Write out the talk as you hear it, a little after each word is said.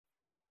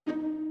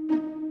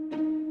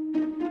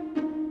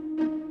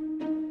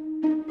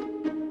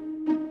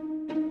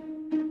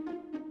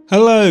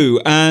Hello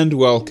and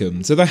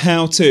welcome to the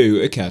How To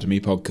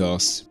Academy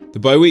podcast, the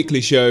bi-weekly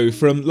show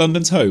from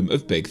London's home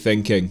of big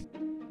thinking.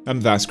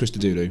 I'm Vas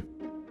Christodoulou.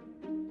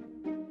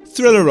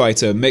 Thriller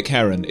writer Mick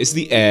Herron is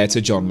the heir to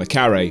John le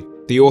Carré,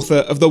 the author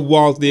of the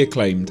wildly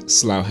acclaimed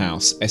Slough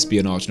House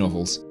espionage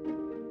novels.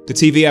 The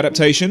TV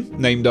adaptation,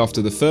 named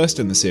after the first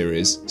in the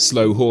series,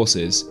 Slow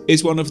Horses,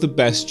 is one of the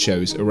best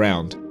shows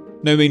around.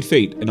 No mean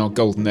feat in our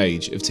golden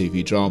age of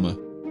TV drama.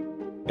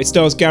 It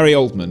stars Gary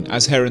Oldman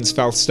as Herron's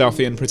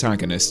Falstaffian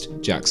protagonist,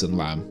 Jackson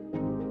Lamb.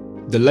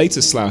 The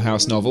latest Slough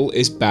House novel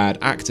is Bad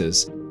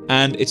Actors,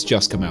 and it's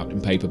just come out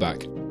in paperback.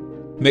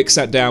 Mick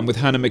sat down with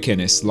Hannah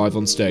McInnes live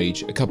on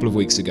stage a couple of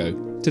weeks ago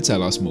to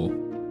tell us more.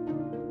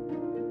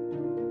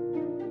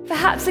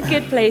 Perhaps a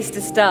good place to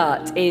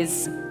start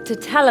is to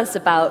tell us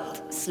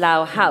about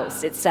Slough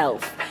House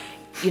itself.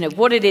 You know,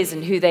 what it is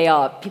and who they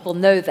are, people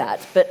know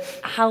that, but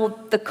how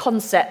the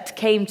concept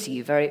came to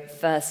you, very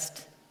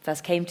first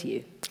came to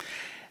you.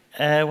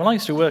 Well, I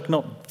used to work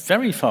not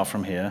very far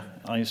from here.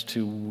 I used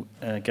to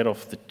get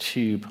off the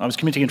tube. I was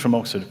commuting in from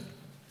Oxford,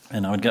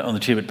 and I would get on the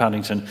tube at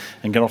Paddington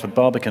and get off at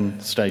Barbican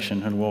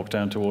Station and walk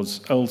down towards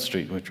Old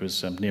Street, which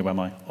was near where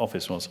my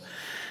office was.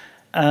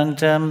 And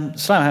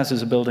Slough House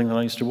is a building that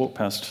I used to walk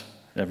past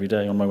every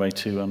day on my way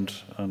to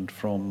and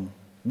from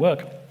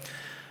work.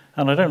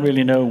 And I don't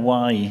really know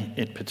why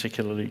it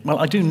particularly... Well,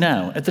 I do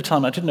now. At the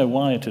time, I didn't know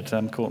why it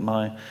had caught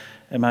my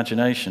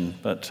imagination,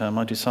 but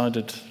I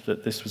decided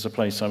that this was a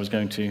place I was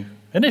going to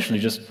initially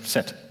just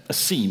set a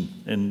scene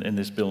in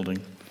this building.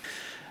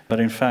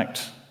 But in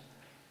fact,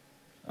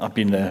 I've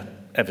been there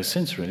ever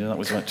since, really. That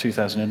was about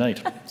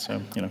 2008. So,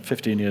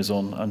 15 years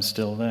on, I'm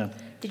still there.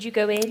 Did you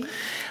go in?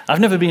 I've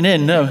never been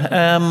in, no.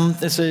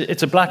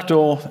 It's a black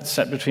door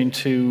set between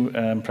two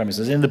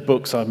premises. In the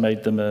books, I've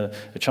made them a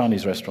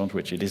Chinese restaurant,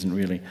 which it isn't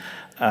really,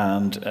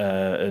 and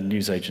a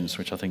newsagent's,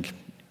 which I think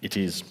it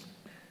is.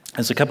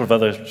 There's a couple of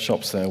other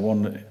shops there.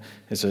 One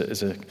is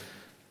a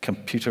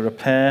computer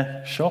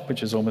repair shop,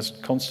 which is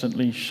almost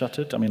constantly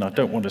shuttered. I mean, I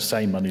don't want to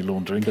say money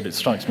laundering, but it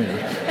strikes me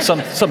that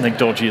something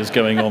dodgy is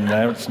going on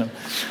there. It's no...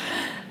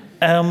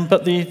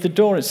 But the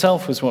door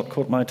itself was what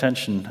caught my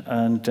attention.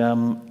 And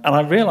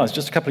I realised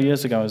just a couple of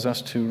years ago I was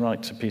asked to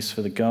write a piece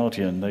for The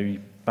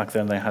Guardian. Back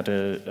then they had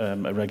a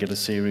regular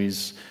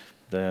series,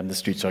 The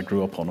Streets I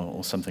Grew Up On,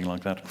 or something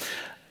like that.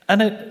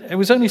 And it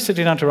was only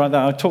sitting down to write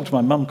that. I talked to my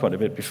mum quite a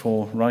bit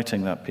before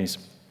writing that piece.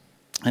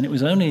 And it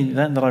was only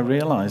then that I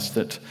realised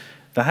that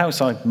the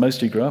house I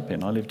mostly grew up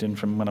in, I lived in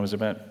from when I was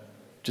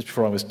just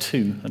before I was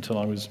 2 until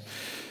I was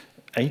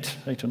 8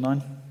 or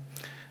 9.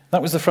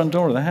 That was the front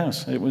door of the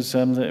house. It was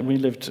we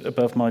lived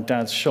above my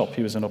dad's shop.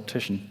 He was an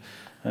optician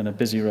in a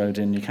busy road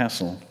in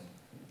Newcastle.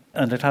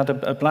 And it had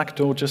a black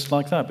door just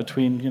like that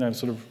between,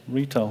 sort of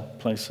retail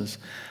places.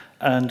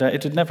 And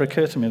it had never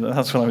occurred to me that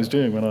that's what I was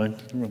doing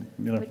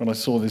when I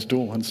saw this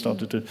door and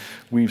started to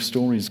weave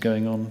stories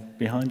going on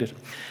behind it.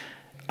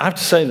 I have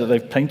to say that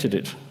they've painted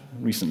it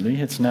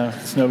recently. It's no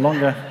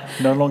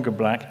longer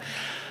black.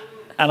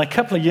 And a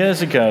couple of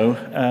years ago,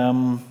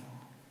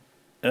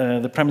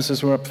 the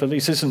premises were up for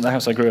lease. This isn't the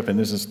house I grew up in.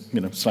 This is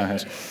Slough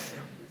House.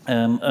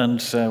 And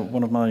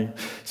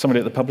somebody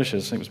at the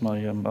publishers, it was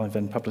my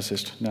then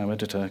publicist, now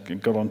editor,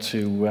 got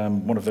onto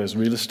one of those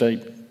real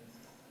estate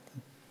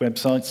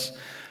websites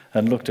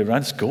and looked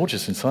around. It's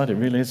gorgeous inside, it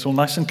really is. It's all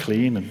nice and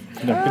clean and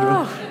bit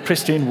of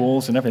pristine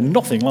walls and everything.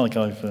 Nothing like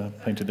I've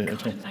painted it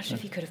at all. Imagine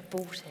if you could have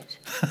bought it.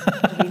 It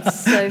would have been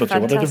so Not fantastic. sure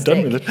what I'd have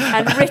done with it.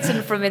 And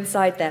written from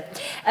inside there.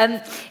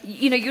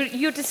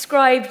 You're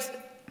described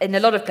in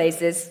a lot of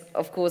places,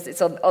 of course,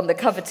 it's on the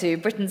cover too,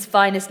 Britain's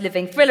finest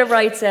living thriller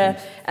writer,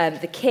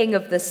 the king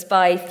of the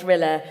spy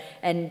thriller,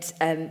 and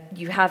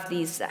you have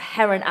these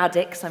Herron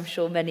addicts. I'm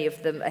sure many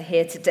of them are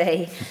here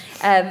today.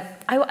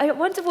 I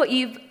wonder what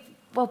you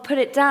put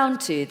it down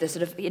to, the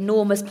sort of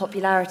enormous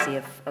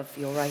popularity of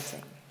your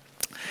writing.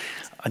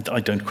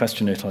 I don't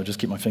question it. I just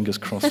keep my fingers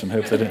crossed and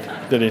hope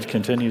that it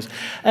continues.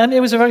 And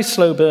it was a very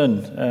slow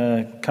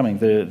burn coming,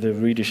 the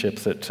readership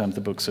that the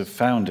books have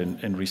found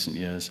in recent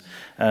years.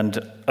 And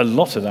a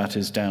lot of that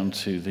is down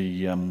to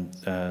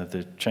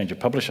the change of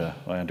publisher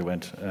I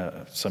underwent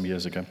some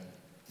years ago.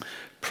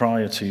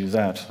 Prior to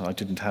that, I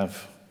didn't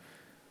have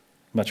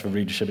much of a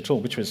readership at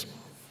all, which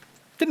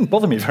didn't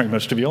bother me very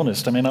much, to be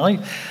honest. I mean,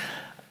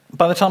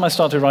 by the time I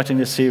started writing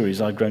this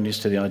series, I'd grown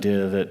used to the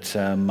idea that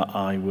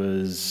I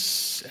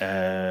was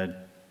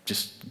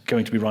just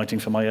going to be writing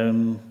for my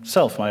own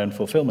self, my own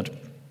fulfillment.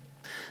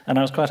 And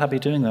I was quite happy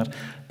doing that.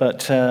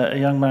 But a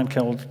young man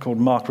called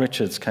Mark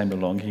Richards came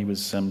along. He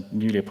was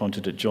newly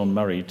appointed at John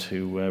Murray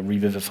to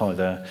revivify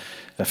their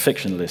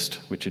fiction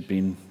list, which had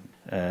been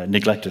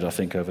neglected, I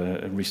think,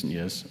 over recent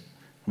years.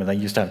 I mean, they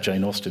used to have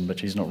Jane Austen, but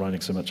she's not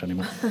writing so much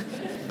anymore.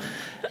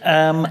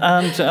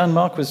 And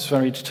Mark was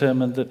very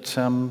determined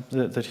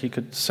that he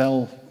could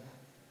sell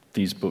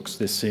these books,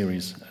 this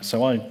series.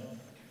 So I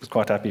was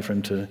quite happy for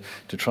him to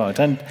try it.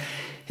 And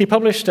he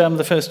published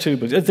the first 2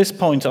 books. At this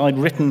point, I'd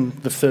written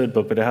the 3rd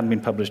book, but it hadn't been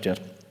published yet.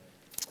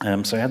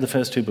 So he had the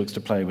first 2 books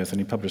to play with, and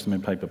he published them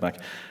in paperback.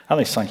 And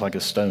they sank like a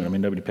stone. I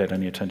mean, nobody paid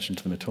any attention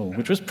to them at all,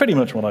 which was pretty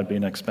much what I'd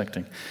been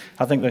expecting.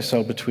 I think they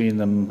sold between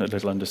them a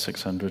little under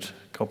 600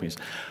 copies.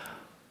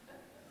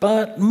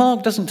 But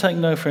Mark doesn't take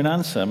no for an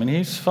answer. I mean,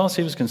 as far as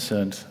he was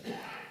concerned,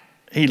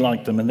 he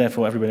liked them, and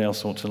therefore everybody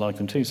else ought to like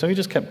them too. So he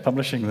just kept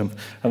publishing them.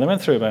 And they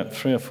went through about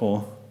 3 or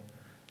 4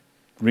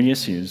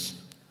 reissues.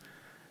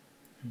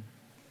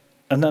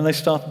 And then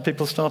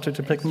people started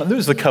to pick them up. It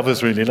was the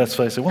covers, really, let's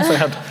face it. Once they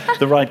had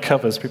the right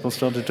covers, people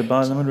started to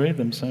buy them and read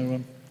them.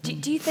 So,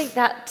 do you think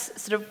that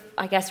sort of,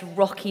 I guess,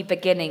 rocky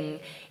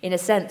beginning, in a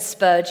sense,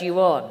 spurred you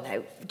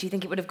on? Do you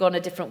think it would have gone a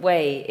different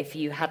way if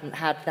you hadn't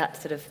had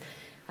that sort of,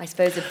 I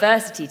suppose,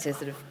 adversity to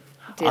sort of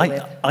deal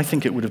with? I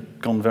think it would have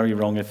gone very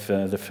wrong if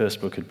the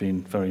first book had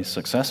been very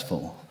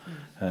successful.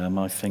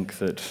 I think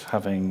that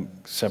having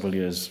several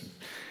years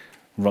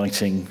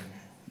writing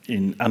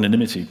in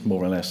anonymity,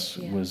 more or less,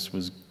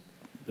 was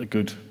a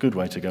good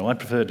way to go. I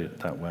preferred it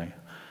that way,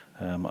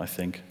 I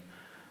think.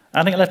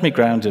 I think it left me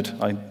grounded,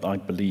 I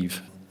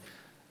believe.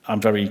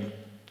 I'm very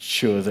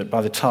sure that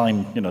by the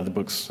time, the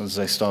books, as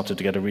they started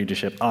to get a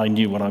readership, I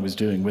knew what I was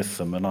doing with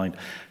them, and I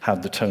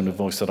had the tone of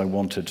voice that I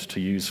wanted to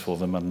use for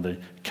them, and the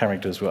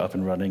characters were up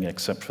and running,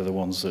 except for the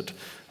ones that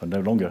are no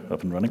longer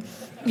up and running.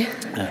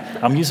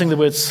 I'm using the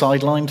word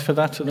sidelined for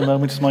that at the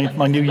moment. It's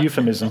my new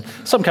euphemism.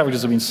 Some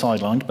characters have been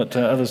sidelined, but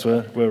others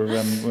were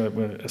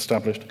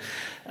established.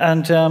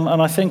 And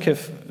I think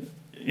if,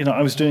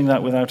 I was doing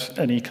that without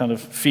any kind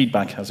of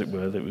feedback, as it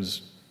were, that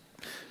was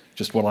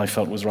just what I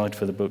felt was right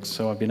for the books,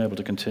 so I've been able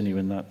to continue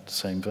in that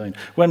same vein.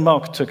 When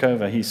Mark took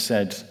over, he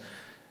said,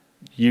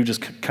 you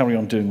just carry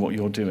on doing what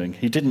you're doing.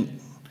 He didn't,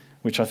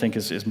 which I think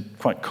is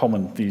quite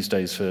common these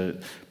days for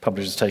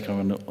publishers taking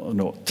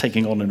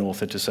on an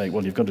author to say,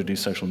 well, you've got to do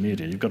social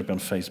media, you've got to be on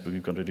Facebook,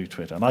 you've got to do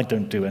Twitter, and I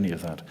don't do any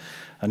of that.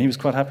 And he was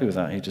quite happy with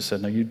that. He just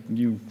said, no,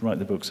 you write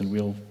the books and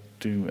we'll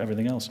do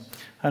everything else.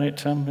 And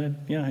it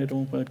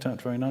all worked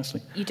out very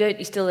nicely. You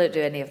still don't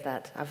do any of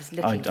that? I was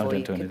looking for you.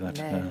 I don't do any of that,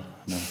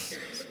 no.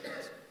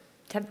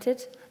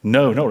 Tempted?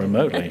 No, not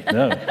remotely,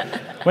 no.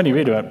 When you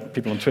read about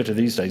people on Twitter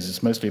these days,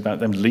 it's mostly about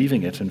them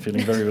leaving it and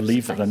feeling very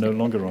relieved that they're no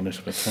longer on it.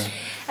 But,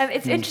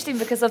 it's interesting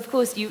because, of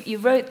course, you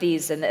wrote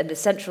these and the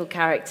central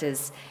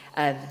characters,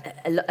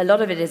 a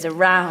lot of it is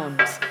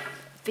around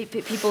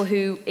people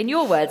who, in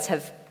your words,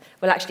 have...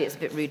 Well, actually, it's a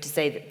bit rude to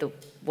say that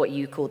what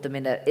you called them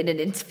in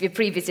a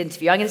previous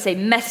interview. I'm going to say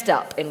messed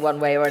up in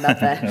one way or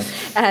another.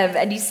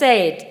 And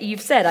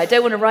you've said, I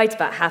don't want to write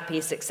about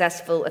happy,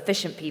 successful,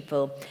 efficient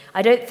people.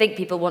 I don't think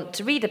people want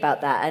to read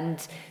about that,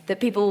 and that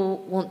people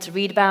want to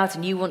read about,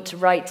 and you want to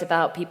write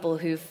about people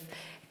who've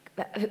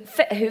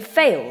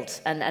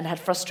failed and had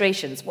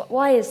frustrations.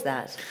 Why is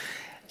that?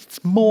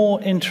 It's more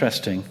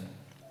interesting,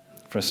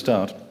 for a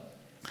start.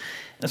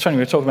 It's funny,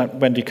 we were talking about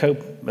Wendy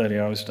Cope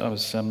earlier. I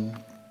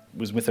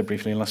was with her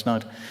briefly last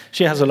night.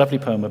 She has a lovely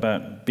poem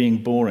about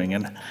being boring,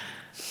 and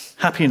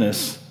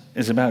happiness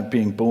is about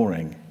being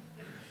boring.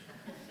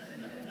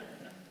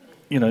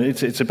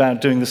 It's about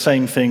doing the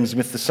same things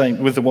with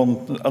the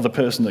one other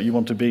person that you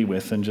want to be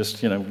with, and just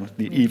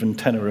the even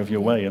tenor of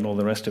your way and all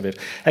the rest of it.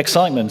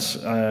 Excitements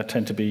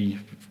tend to be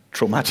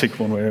traumatic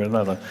one way or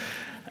another,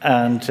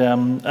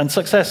 and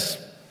success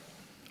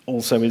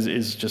also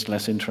is just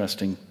less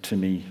interesting to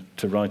me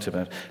to write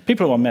about.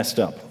 People who are messed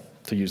up,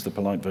 to use the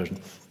polite version,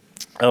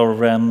 or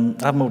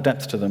have more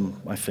depth to them,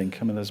 I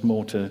think. I mean, there's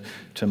more to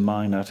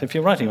mine out. If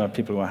you're writing about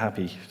people who are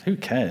happy, who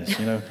cares,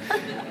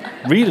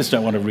 Readers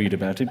don't want to read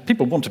about it.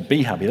 People want to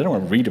be happy. They don't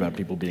want to read about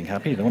people being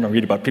happy. They want to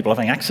read about people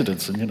having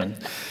accidents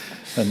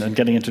and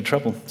getting into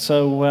trouble.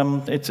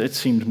 So it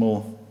seemed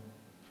more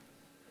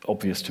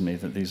obvious to me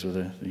that these were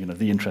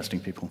the interesting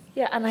people.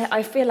 Yeah, and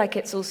I feel like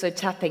it's also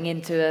tapping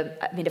into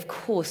of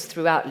course,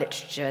 throughout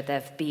literature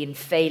there have been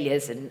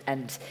failures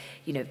and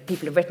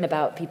people have written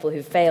about people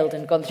who've failed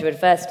and gone through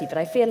adversity, but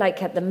I feel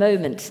like at the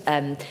moment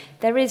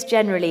there is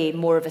generally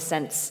more of a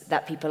sense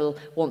that people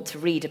want to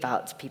read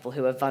about people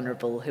who are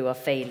vulnerable, who are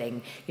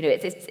failing.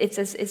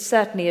 It's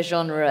certainly a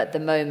genre at the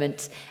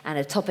moment and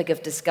a topic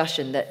of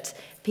discussion that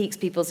piques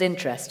people's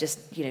interest, just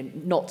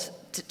not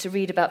to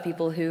read about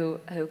people who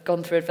have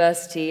gone through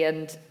adversity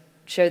and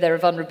show their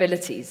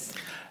vulnerabilities.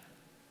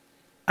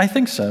 I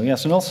think so,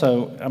 yes. And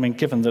also,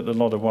 given that a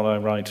lot of what I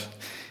write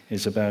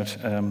is about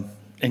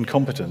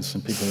incompetence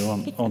and people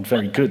who aren't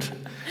very good,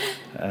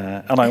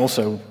 and I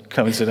also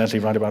coincidentally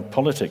write about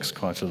politics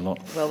quite a lot.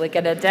 Well, we're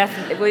going to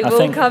definitely...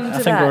 We'll come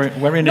to that. I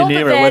think we're in an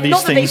era where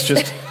these things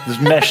just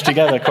mesh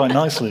together quite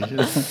nicely.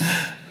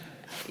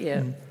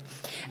 Yeah.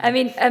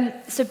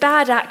 So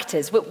bad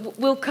actors,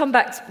 we'll come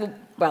back to...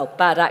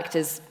 bad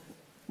actors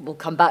will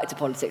come back to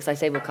politics. I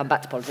say we'll come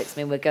back to politics.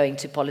 We're going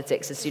to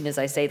politics as soon as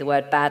I say the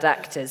word bad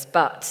actors.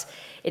 But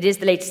it is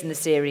the latest in the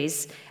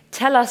series.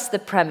 Tell us the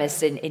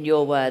premise in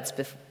your words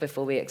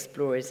before we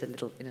explore it in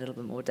a little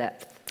bit more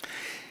depth.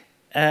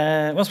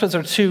 I suppose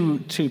there are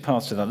two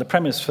parts to that. The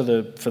premise for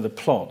the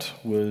plot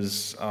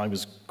was I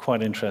was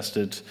quite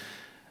interested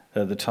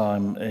at the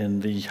time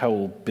in the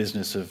whole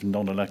business of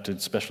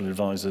non-elected special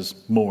advisors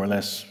more or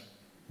less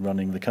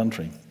running the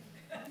country.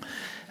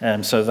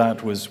 So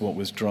that was what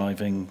was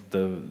driving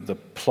the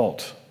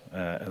plot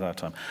at that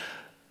time.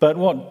 But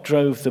what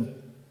drove the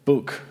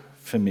book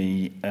for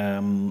me,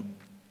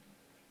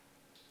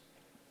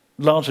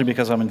 largely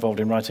because I'm involved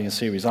in writing a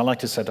series, I like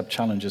to set up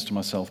challenges to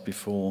myself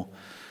before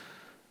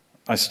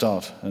I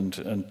start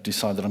and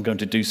decide that I'm going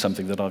to do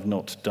something that I've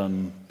not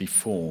done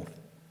before.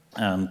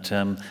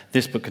 And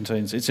this book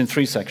it's in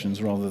 3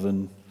 sections rather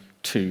than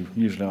 2.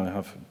 Usually I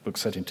have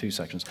books set in 2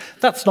 sections.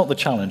 That's not the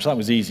challenge. That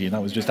was easy, and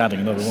that was just adding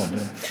another one.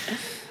 Yeah.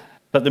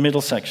 But the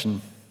middle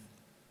section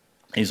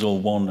is all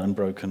one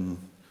unbroken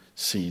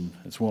scene.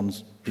 It's one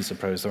piece of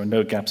prose. There are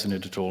no gaps in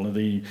it at all.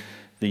 And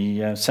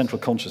the central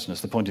consciousness,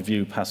 the point of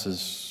view,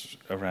 passes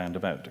around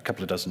about a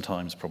couple of dozen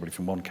times, probably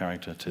from one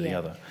character to the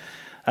other.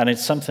 And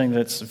it's something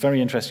that's very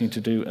interesting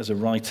to do as a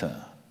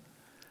writer.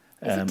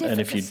 And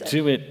if you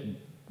do it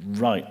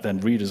right,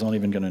 then readers aren't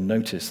even going to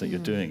notice that you're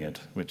doing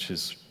it, which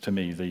is, to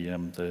me,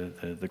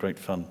 the great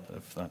fun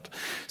of that.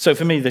 So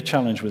for me, the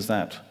challenge was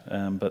that,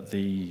 but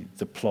the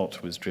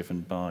plot was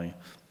driven by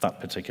that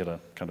particular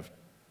kind of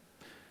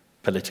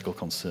political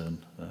concern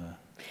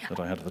that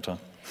I had at the time.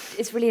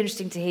 It's really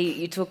interesting to hear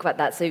you talk about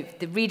that. So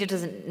the reader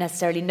doesn't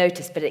necessarily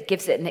notice, but it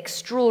gives it an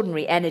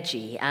extraordinary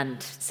energy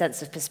and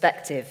sense of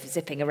perspective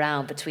zipping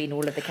around between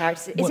all of the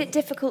characters. Is it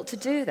difficult to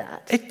do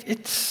that?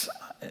 It's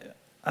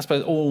I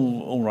suppose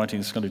all writing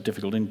is kind of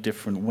difficult in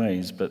different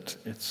ways, but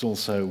it's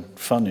also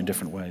fun in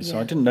different ways. So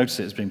I didn't notice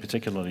it as being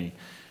particularly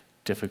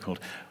difficult.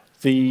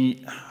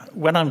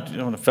 When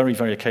I'm very,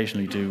 very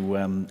occasionally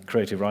do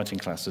creative writing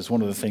classes,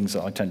 one of the things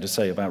that I tend to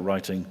say about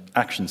writing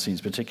action scenes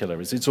in particular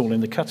is it's all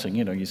in the cutting.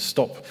 You know, you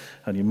stop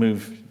and you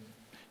move,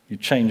 you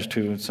change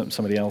to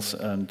somebody else,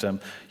 and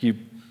you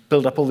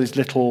build up all these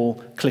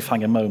little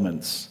cliffhanger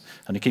moments,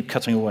 and you keep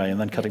cutting away and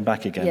then cutting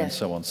back again and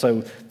so on.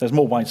 So there's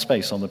more white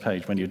space on the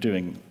page when you're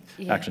doing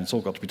action. It's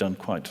all got to be done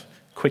quite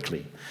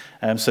quickly.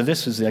 So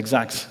this was the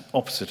exact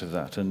opposite of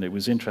that, and it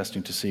was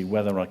interesting to see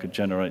whether I could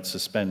generate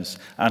suspense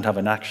and have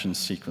an action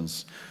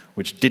sequence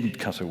which didn't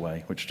cut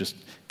away, which just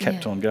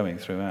kept on going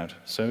throughout.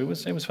 So it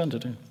was fun to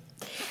do.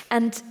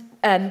 And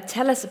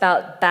tell us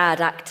about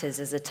Bad Actors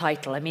as a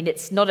title. I mean,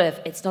 it's not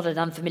an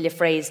unfamiliar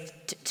phrase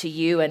to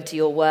you and to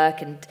your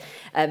work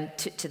and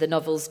to the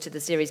novels, to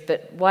the series,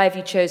 but why have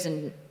you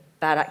chosen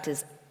Bad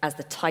Actors as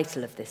the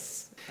title of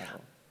this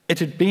novel? It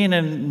had been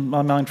in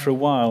my mind for a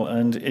while,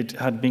 and it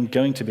had been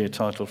going to be a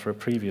title for a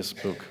previous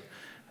book,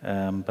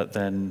 but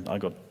then I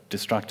got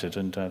distracted,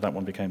 and that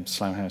one became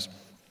Slough House.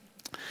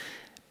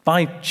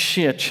 By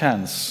sheer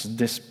chance,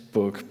 this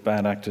book,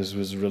 Bad Actors,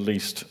 was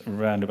released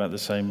around about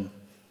in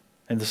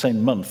the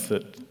same month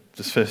that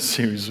this first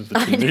series of the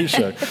TV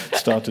show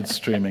started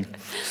streaming.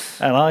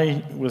 And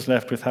I was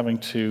left with having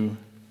to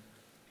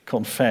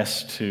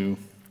confess to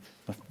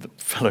the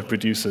fellow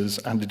producers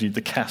and indeed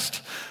the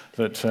cast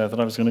that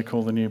I was going to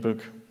call the new book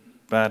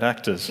Bad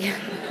Actors.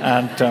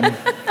 And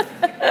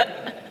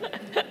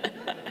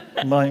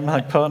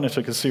my partner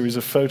took a series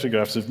of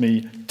photographs of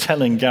me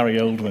telling Gary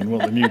Oldman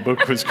what the new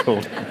book was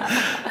called.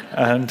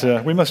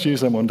 And we must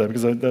use them one day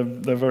because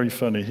they're very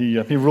funny.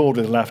 He roared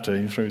with laughter.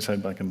 He threw his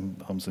head back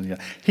and hums in the air.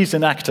 He's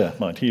an actor,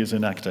 mind. He is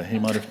an actor. He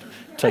might have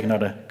taken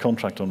out a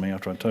contract on me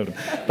after I told him.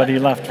 But he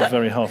laughed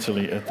very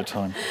heartily at the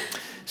time.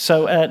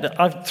 So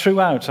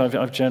throughout,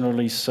 I've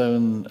generally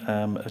sewn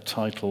a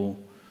title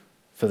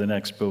for the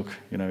next book,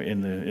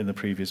 in the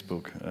previous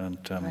book, and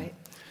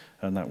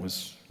that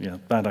was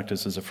Bad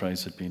Actors as a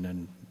phrase had been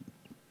in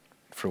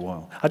for a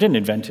while. I didn't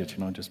invent it,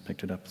 I just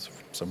picked it up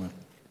somewhere.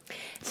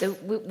 So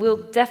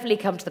we'll definitely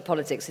come to the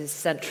politics as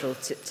central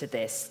to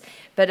this,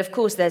 but of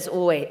course there's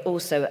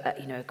also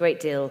a great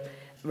deal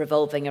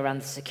revolving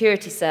around the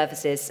security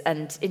services.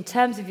 And in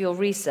terms of your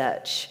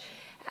research,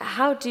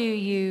 how do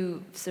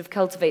you sort of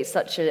cultivate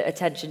such an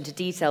attention to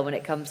detail when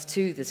it comes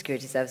to the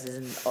security services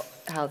and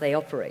how they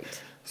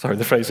operate? Sorry,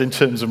 the phrase "in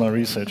terms of my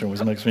research"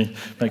 always makes me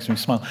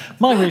smile.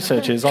 My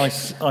research is I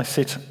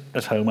sit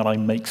at home and I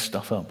make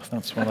stuff up.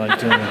 That's what I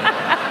do.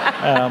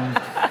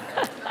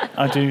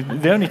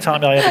 The only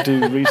time I ever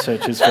do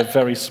research is for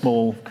very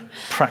small,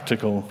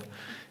 practical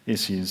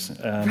issues.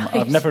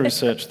 I've never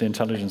researched the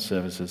intelligence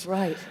services.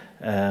 Right.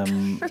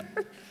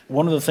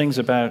 One of the things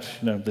about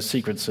the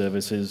Secret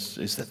Service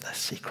is that they're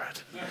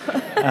secret,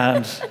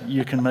 and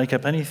you can make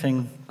up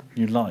anything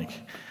you like,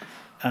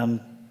 and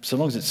so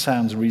long as it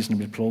sounds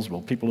reasonably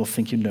plausible, people will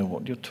think you know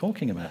what you're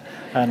talking about.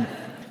 And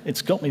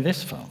it's got me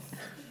this far.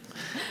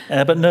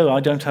 But no, I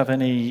don't have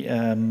any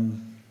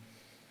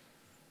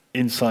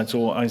insights,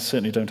 or I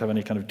certainly don't have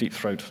any kind of deep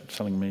throat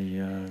telling me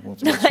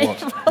what's what.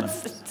 I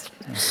wasn't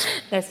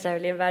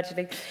necessarily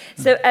imagining.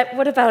 So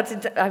what about,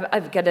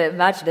 I'm going to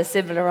imagine a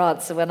similar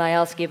answer when I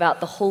ask you about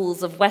the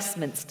halls of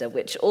Westminster,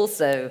 which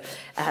also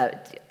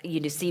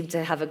seem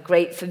to have a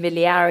great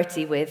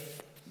familiarity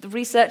with the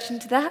research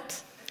into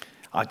that?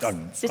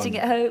 Sitting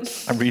at home.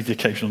 I read the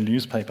occasional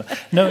newspaper.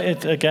 No,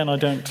 again, I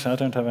don't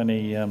have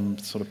any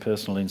sort of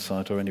personal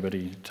insight or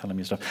anybody telling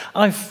me stuff.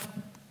 I've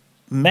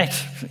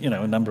met,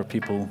 a number of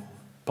people,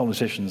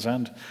 politicians,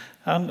 and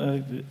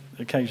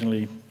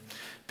occasionally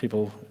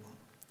people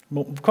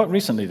Well, quite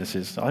recently this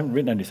is. I haven't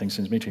written anything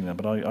since meeting them,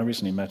 but I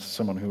recently met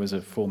someone who was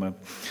a former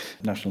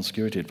national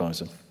security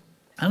advisor.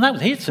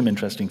 And he had some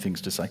interesting things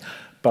to say,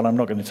 but I'm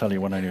not going to tell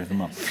you what any of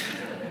them are.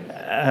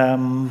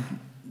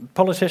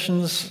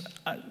 Politicians...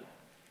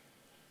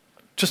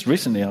 Just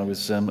recently, I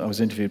was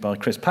interviewed by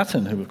Chris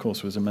Patten, who, of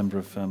course, was a member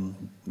of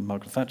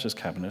Margaret Thatcher's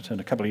cabinet. And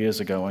a couple of years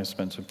ago, I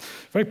spent a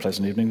very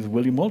pleasant evening with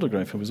William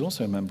Waldegrave, who was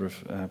also a member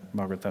of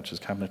Margaret Thatcher's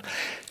cabinet.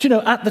 Do you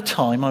know, at the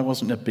time, I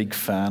wasn't a big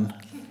fan.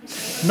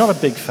 Not a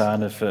big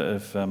fan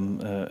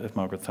of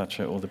Margaret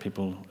Thatcher or the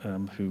people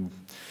who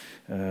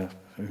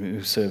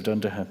served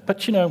under her.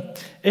 But, you know,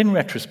 in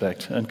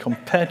retrospect, and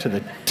compared to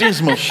the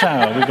dismal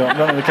shower we've got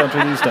running the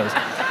country these days,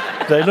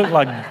 they look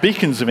like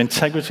beacons of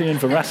integrity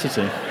and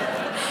veracity.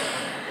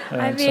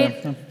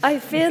 I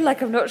feel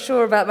like I'm not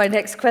sure about my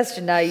next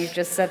question now you've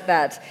just said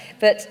that.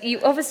 But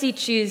you obviously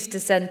choose to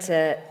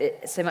centre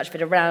so much of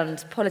it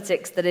around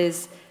politics that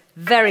is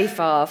very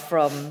far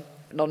from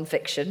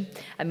non-fiction.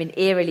 I mean,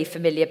 eerily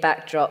familiar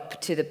backdrop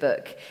to the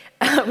book.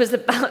 I was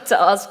about to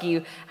ask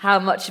you how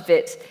much of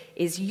it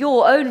is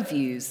your own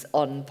views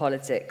on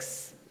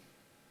politics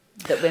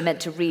that we're meant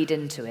to read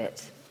into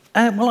it.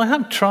 Well, I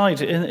have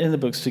tried in the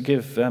books to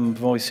give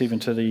voice even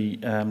to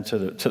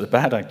the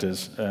bad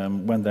actors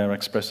when they're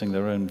expressing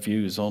their own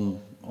views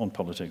on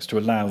politics, to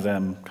allow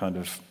them kind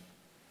of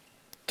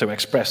to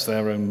express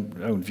their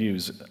own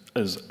views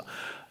as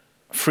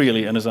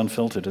freely and as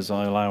unfiltered as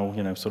I allow,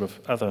 you know, sort of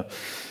other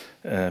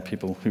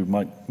people who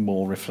might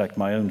more reflect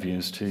my own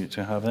views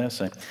to have their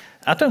say.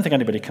 I don't think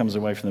anybody comes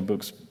away from the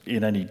books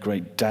in any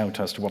great doubt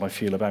as to what I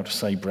feel about,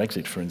 say,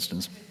 Brexit, for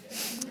instance.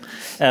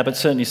 But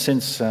certainly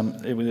since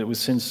it was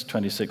since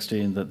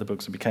 2016 that the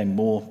books became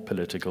more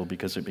political,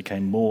 because it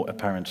became more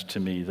apparent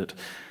to me that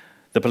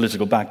the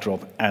political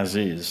backdrop as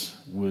is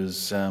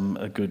was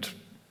a good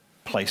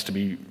place to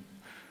be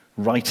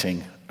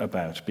writing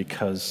about,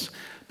 because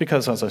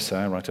as I say,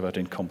 I write about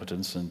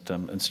incompetence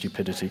and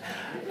stupidity,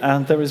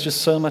 and there is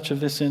just so much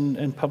of this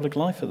in public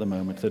life at the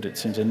moment that it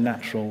seems a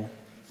natural,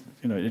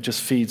 you know, it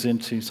just feeds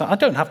into. So I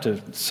don't have to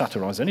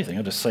satirize anything.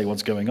 I just say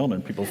what's going on,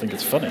 and people think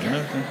it's funny, you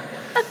know.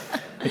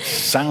 It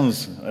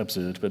sounds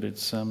absurd, but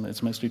it's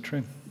mostly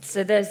true.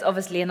 So there's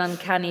obviously an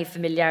uncanny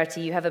familiarity.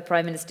 You have a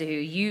Prime Minister who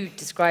you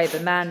describe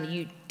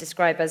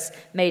as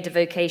made a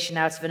vocation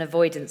out of an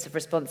avoidance of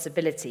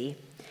responsibility.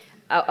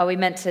 Are we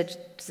meant to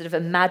sort of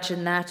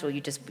imagine that, or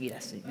you just, you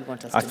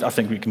want us to... I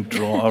think we can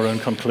draw our own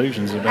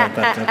conclusions about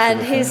that.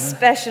 And his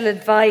special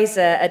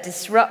advisor, a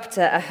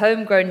disruptor, a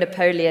homegrown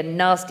Napoleon,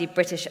 nasty,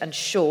 British and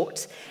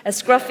short, a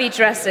scruffy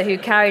dresser who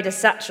carried a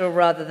satchel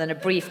rather than a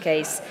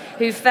briefcase,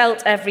 who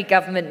felt every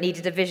government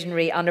needed a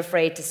visionary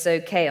unafraid to sow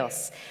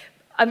chaos.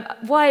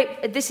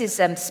 This is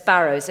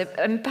Sparrow, so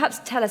perhaps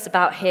tell us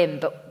about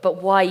him,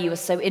 but why you were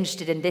so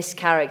interested in this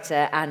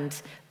character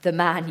and the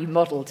man you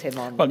modelled him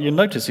on. Well, you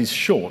notice he's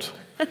short.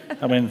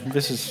 I mean,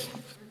 this is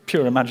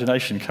pure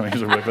imagination coming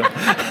into it.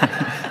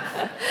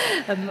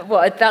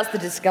 Well, that's the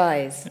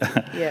disguise.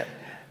 Yeah.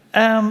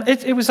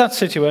 It was that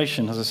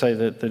situation, as I say,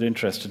 that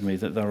interested me,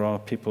 that there are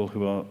people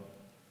who are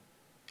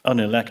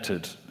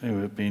unelected who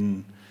have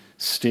been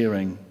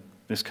steering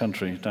this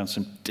country down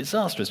some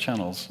disastrous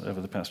channels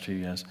over the past few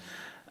years.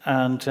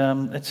 And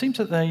it seems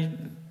that there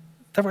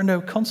were no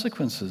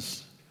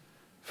consequences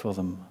for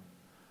them.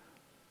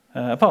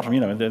 Apart from, you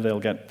know,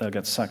 they'll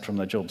get sacked from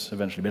their jobs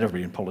eventually, but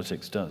everybody in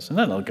politics does. And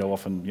then they'll go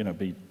off and, you know,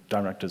 be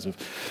directors of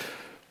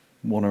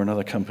one or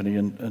another company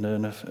and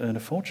earn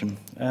a fortune.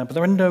 But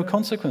there are no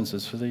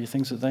consequences for the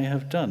things that they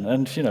have done.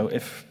 And, you know,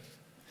 if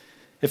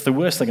the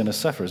worst they're going to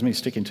suffer is me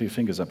sticking two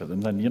fingers up at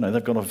them, then, you know,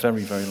 they've got off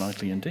very, very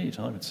lightly indeed,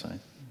 I would say.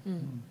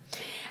 Mm.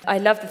 I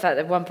love the fact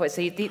that at one point,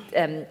 so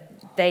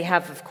they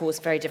have, of course,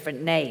 very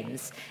different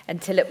names,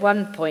 until at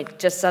one point,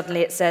 just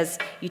suddenly it says,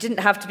 you didn't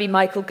have to be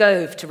Michael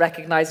Gove to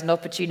recognise an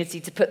opportunity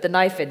to put the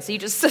knife in. So you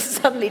just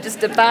suddenly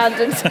just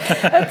abandoned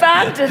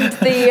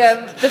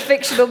the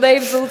fictional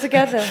names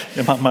altogether.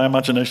 Yeah, my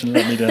imagination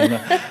let me down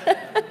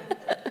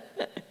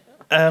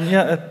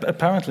there.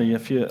 Apparently,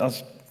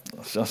 as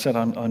I said,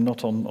 I'm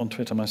not on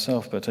Twitter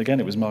myself, but again,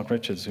 it was Mark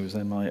Richards, who was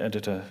then my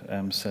editor,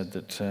 said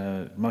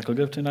that Michael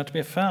Gove turned out to be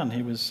a fan.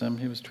 He was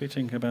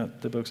tweeting about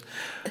the books.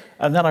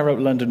 And then I wrote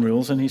London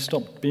Rules, and he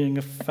stopped being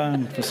a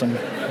fan for some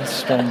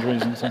strange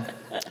reason. So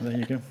there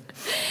you go.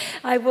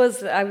 I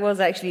was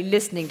actually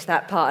listening to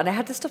that part, and I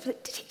had to stop.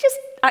 Did he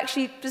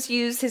just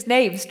use his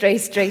name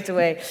straight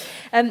away?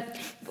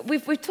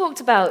 We've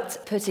talked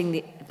about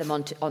putting them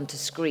onto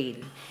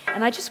screen,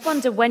 and I just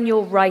wonder, when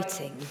you're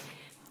writing,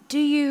 do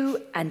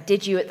you, and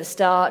did you at the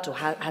start, or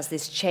has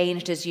this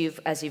changed as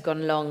you've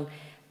gone along,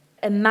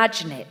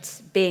 imagine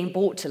it being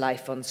brought to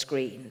life on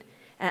screen?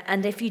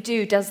 And if you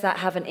do, does that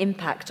have an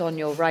impact on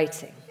your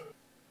writing?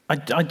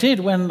 I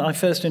did when I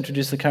first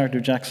introduced the character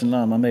of Jackson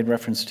Lamb. I made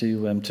reference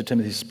to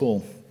Timothy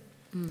Spall.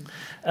 Mm.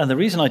 And the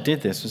reason I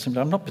did this was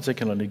simply I'm not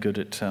particularly good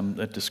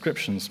at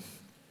descriptions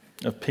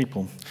of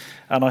people.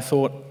 And I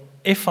thought,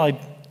 if I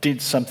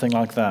did something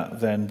like that,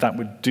 then that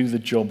would do the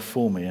job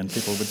for me, and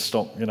people would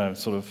stop, you know,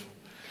 sort of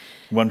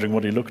wondering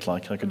what he looked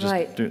like. I could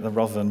just do it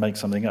rather than make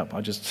something up.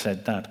 I just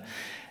said that.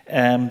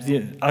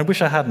 I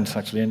wish I hadn't,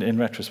 actually, in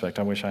retrospect,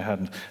 I wish I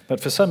hadn't. But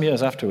for some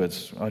years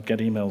afterwards, I'd get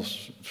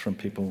emails from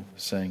people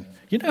saying,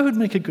 you know who'd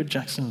make a good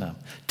Jackson Lamb?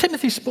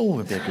 Timothy Spall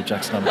would be a good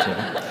Jackson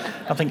Lamb.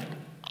 I think,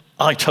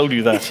 I told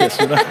you that, yes.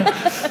 You know?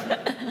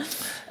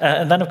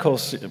 And then, of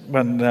course,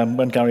 when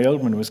Gary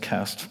Oldman was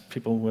cast,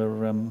 people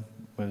were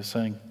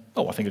saying,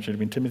 oh, I think it should have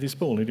been Timothy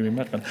Spall. He'd have been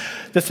Batman.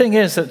 The thing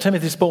is that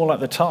Timothy Spall at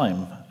the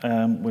time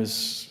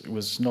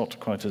was not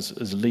quite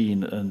as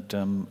lean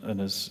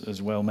and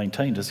as well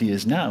maintained as he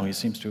is now. He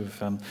seems to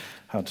have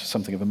had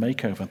something of a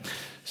makeover.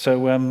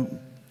 So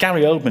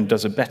Gary Oldman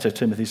does a better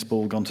Timothy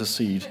Spall gone to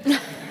seed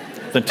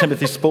than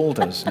Timothy Spall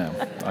does now,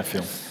 I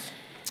feel.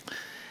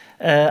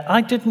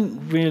 I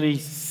didn't really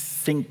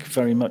think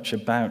very much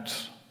about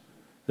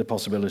the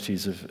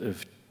possibilities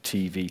of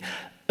TV.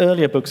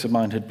 Earlier books of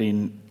mine had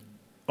been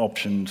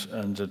optioned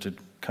and it had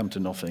come to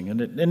nothing.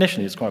 And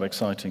initially it's quite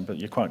exciting, but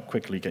you quite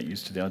quickly get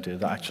used to the idea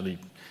that actually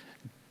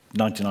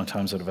 99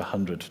 times out of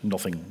 100,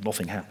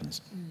 nothing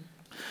happens.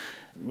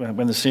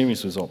 When the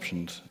series was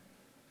optioned,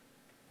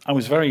 I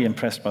was very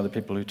impressed by the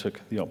people who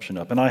took the option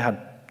up. And I had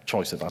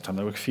choice at that time.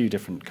 There were a few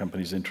different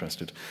companies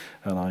interested,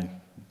 and I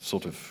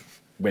sort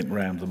of went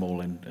round them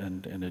all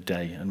in a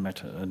day and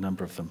met a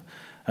number of them,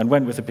 and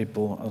went with the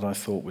people that I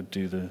thought would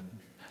do the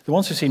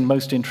ones who seemed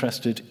most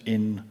interested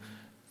in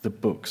the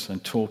books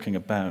and talking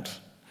about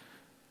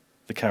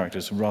the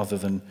characters rather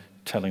than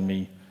telling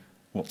me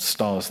what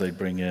stars they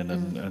bring in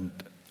and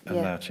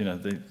that. You know,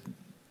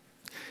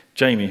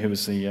 Jamie, who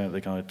was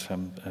the guy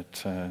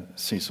at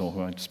Seesaw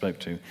who I spoke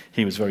to,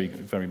 he was very,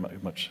 very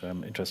much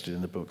interested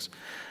in the books.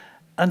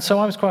 And so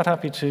I was quite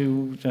happy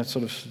to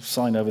sort of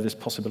sign over this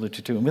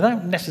possibility too, and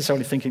without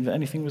necessarily thinking that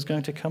anything was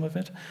going to come of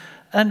it.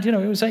 And,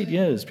 it was 8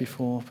 years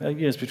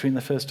between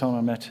the first time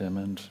I met him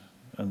and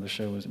the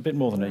show was, a bit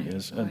more than 8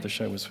 years, and the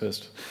show was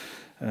first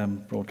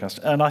broadcast.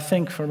 And I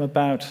think from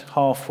about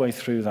halfway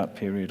through that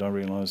period, I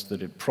realised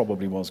that it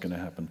probably was going to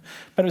happen.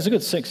 But it was a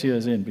good 6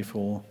 years in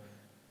before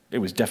it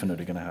was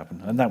definitely going to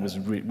happen. And that was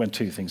when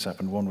two things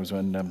happened. One was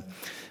when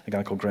a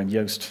guy called Graham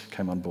Yost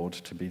came on board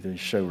to be the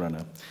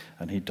showrunner,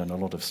 and he'd done a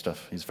lot of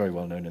stuff. He's very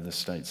well known in the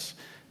States.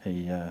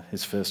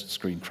 His first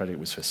screen credit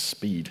was for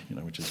Speed,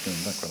 which is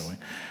going back quite a way.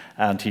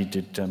 And he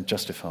did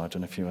Justified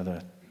and a few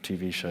other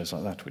TV shows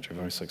like that, which were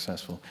very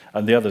successful.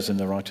 And the others in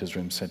the writers'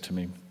 room said to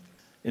me,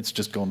 it's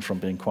just gone from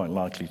being quite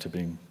likely to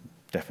being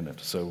definite.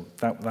 So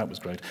that was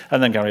great.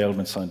 And then Gary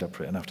Oldman signed up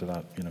for it, and after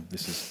that,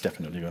 this is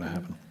definitely going to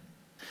happen.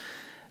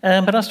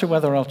 But as to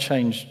whether I'll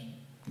change,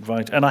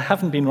 and I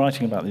haven't been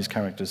writing about these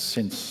characters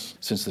since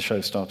the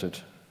show started.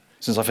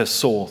 Since I first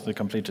saw the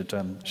completed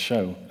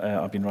show,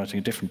 I've been writing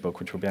a different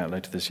book, which will be out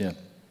later this year.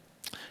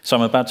 So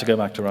I'm about to go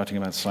back to writing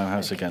about Slough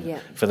House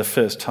again for the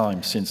first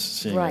time since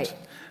seeing it.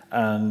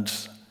 And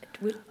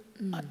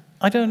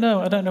I don't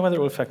know. I don't know whether it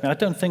will affect me. I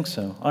don't think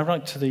so. I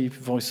write to the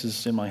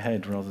voices in my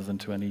head rather than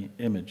to any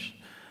image.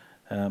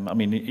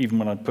 Even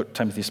when I put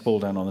Timothy Spall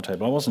down on the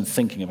table, I wasn't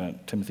thinking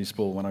about Timothy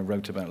Spall when I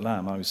wrote about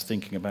Lamb. I was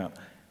thinking about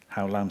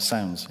how Lamb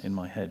sounds in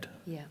my head.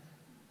 Yeah.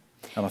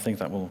 And I think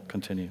that will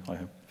continue, I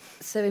hope.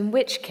 So in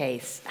which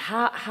case,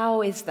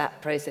 how is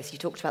that process? You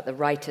talked about the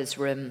writer's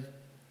room.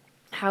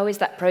 How is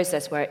that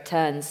process where it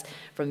turns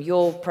from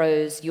your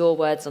prose, your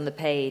words on the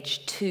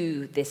page,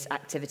 to this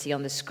activity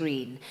on the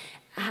screen?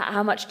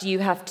 How much do you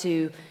have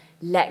to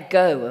let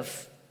go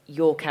of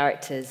your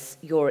characters,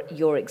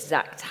 your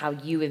exact, how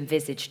you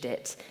envisaged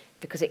it?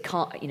 Because it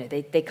can't,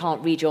 they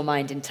can't read your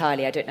mind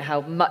entirely. I don't know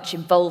how much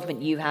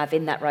involvement you have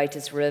in that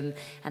writer's room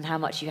and how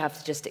much you have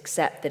to just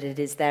accept that it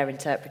is their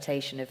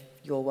interpretation of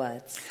your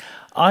words.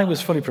 I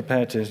was fully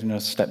prepared to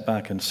step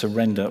back and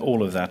surrender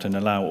all of that and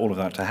allow all of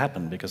that to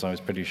happen because I was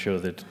pretty sure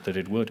that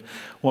it would.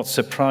 What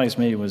surprised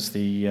me was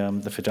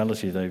the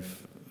fidelity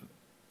they've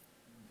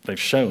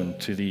shown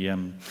to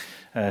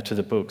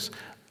the books,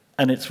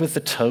 and it's with the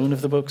tone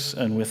of the books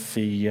and with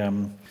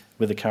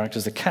the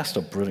characters. The cast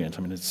are brilliant.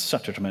 It's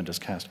such a tremendous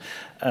cast,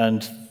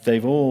 and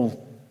they've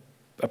all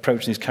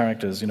approached these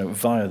characters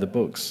via the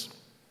books.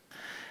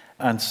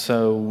 And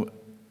so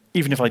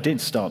even if I did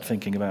start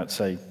thinking about,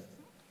 say,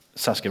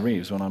 Saskia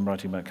Reeves when I'm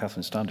writing about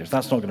Catherine Standish,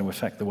 that's not going to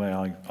affect the way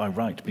I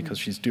write because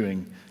she's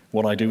doing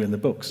what I do in the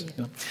books.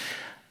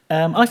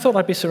 I thought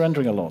I'd be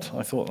surrendering a lot.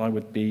 I thought I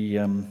would be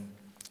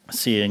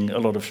seeing a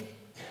lot of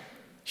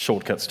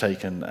shortcuts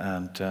taken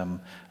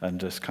and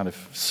just kind of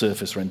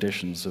surface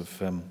renditions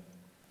of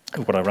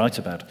what I write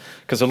about,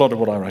 because a lot of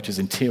what I write is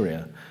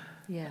interior.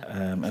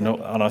 And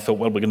I thought,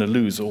 well, we're going to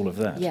lose all of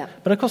that.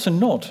 But of course, I'm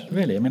not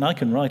really. I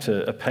can write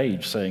a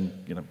page saying,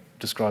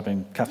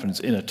 describing Catherine's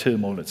inner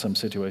turmoil at some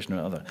situation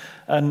or other.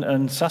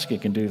 And Saskia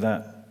can do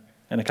that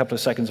in a couple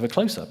of seconds of a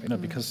close-up,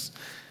 because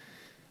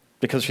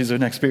she's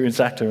an experienced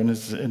actor and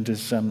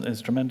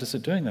is tremendous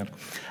at doing that.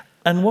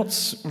 And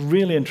what's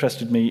really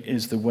interested me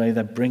is the way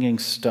they're bringing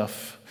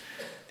stuff,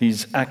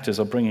 these actors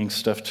are bringing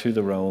stuff to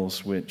the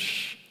roles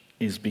which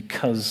is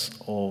because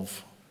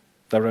of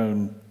their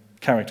own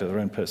character, their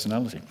own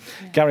personality.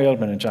 Gary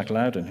Oldman and Jack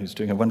Lowden, who's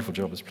doing a wonderful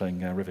job as playing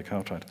River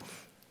Cartwright,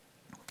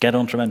 get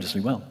on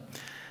tremendously well.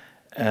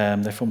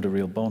 They formed a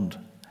real bond.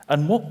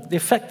 And what the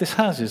effect this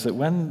has is that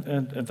when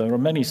there are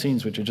many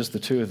scenes which are just the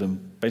two of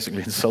them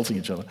basically insulting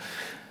each other,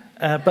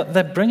 but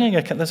they're bringing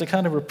there's a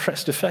kind of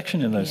repressed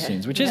affection in those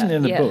scenes, which isn't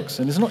in the books,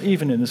 and it's not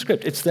even in the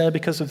script. It's there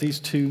because of these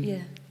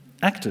two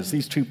actors,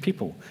 these two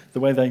people, the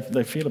way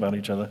they feel about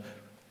each other,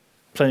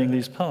 playing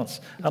these parts.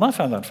 And I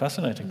found that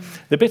fascinating.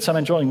 The bits I'm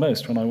enjoying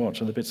most when I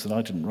watch are the bits that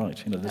I didn't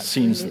write, the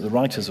scenes that the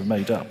writers have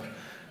made up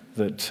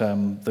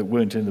that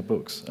weren't in the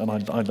books. And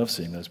I love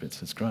seeing those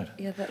bits. It's great.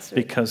 Yeah, that's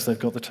really because they've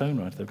got the tone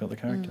right, they've got the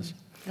characters.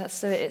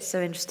 It's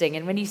so interesting.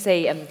 And when you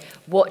say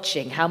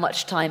watching, how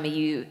much time are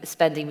you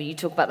spending when you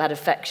talk about that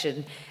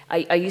affection?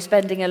 Are you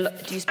spending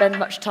do you spend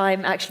much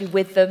time actually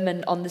with them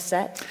and on the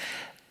set?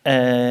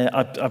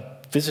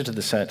 I've visited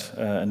the set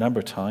a number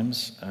of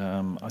times.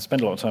 I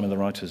spend a lot of time in the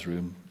writers'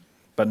 room,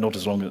 but not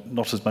as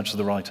much as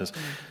the writers.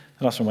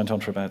 The last one went on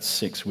for about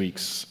 6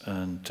 weeks,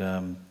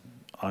 and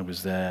I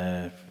was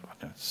there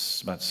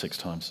about 6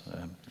 times.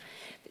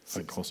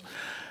 Of course.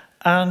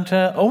 And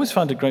always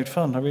find it great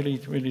fun. I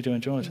really, really do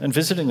enjoy it. And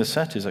visiting the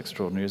set is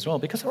extraordinary as well,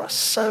 because there are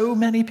so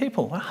many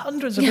people. There are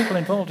hundreds of people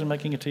involved in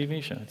making a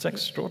TV show. It's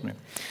extraordinary.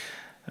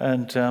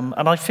 And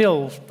I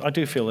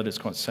do feel that it's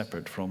quite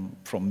separate from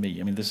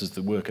me. I mean, this is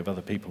the work of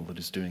other people that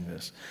is doing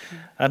this.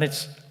 And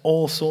it's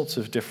all sorts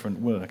of different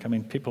work. I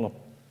mean,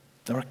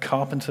 there are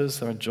carpenters,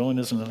 there are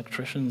joiners and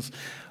electricians,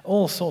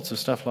 all sorts of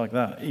stuff like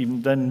that.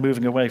 Even then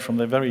moving away from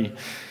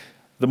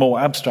the more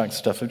abstract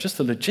stuff of just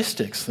the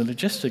logistics. The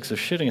logistics of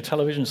shooting a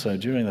television show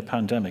during the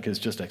pandemic is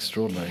just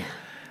extraordinary.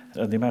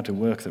 And the amount of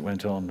work that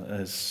went on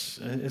it's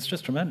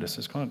just tremendous.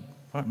 It's quite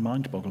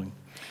mind-boggling.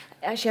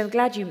 Actually, I'm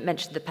glad you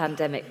mentioned the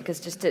pandemic, because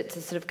just to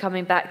sort of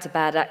coming back to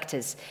bad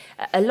actors,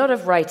 a lot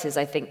of writers,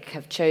 I think, a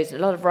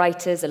lot of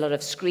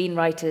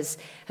screenwriters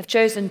have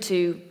chosen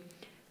to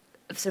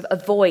sort of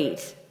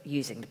avoid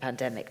using the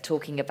pandemic,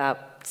 talking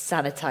about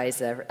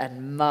sanitizer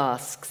and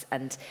masks,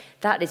 and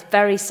that is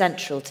very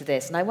central to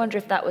this. And I wonder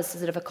if that was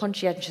sort of a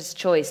conscientious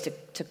choice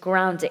to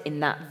ground it in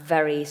that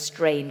very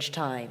strange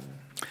time.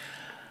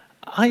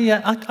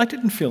 I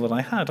didn't feel that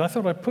I had. I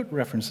thought I put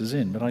references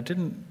in, but I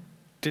didn't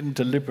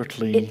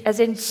deliberately. As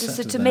in,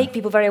 to make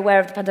people very aware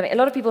of the pandemic. A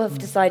lot of people have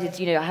decided,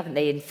 haven't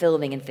they, in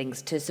filming and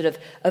things, to sort of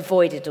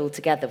avoid it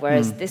altogether.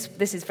 Whereas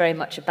this is very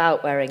much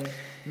about wearing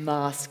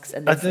masks.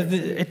 And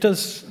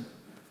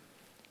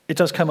It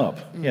does come up,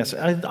 yes.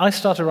 I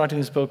started writing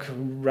this book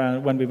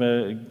when we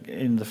were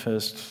in the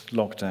first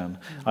lockdown.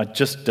 I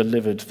just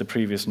delivered the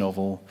previous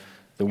novel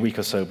the week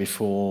or so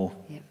before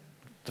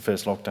the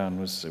first lockdown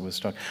was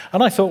struck.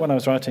 And I thought when I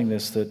was writing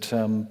this that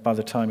by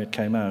the time it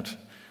came out,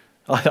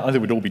 either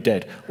we'd all be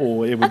dead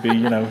or it would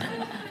be,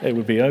 it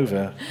would be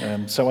over.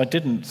 So I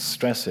didn't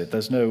stress it.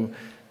 There's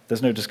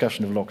no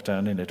discussion of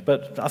lockdown in it.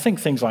 But I think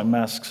things like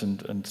masks and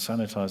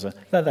sanitizer,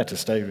 they're there to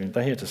stay, really.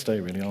 They're here to stay,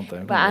 really, aren't they?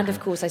 And of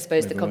course, I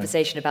suppose the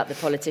conversation about the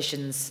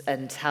politicians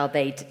and how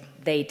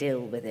they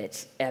deal with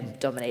it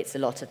dominates a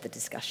lot of the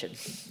discussion.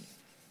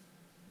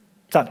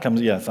 That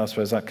comes, I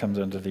suppose that comes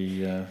under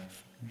the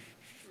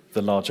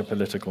larger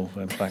political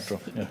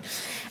backdrop.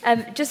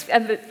 Yeah. Just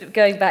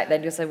going back then,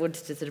 because I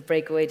wanted to sort of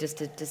break away just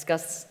to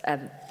discuss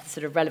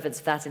sort of relevance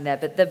of that in there.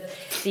 But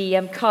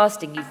the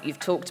casting you've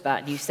talked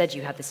about, and you said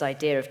you had this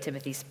idea of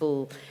Timothy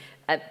Spall.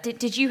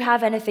 Did you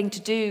have anything to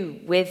do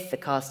with the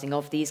casting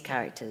of these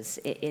characters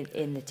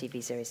in the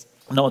TV series?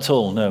 Not at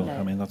all, no.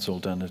 I mean, that's all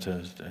done at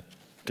a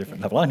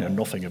different level. I know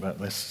nothing about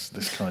this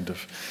kind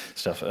of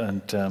stuff.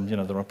 And,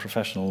 there are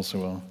professionals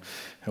who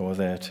are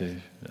there to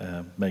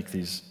make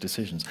these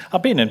decisions.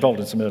 I've been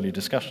involved in some early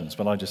discussions,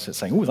 but I just sit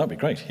saying, that'd be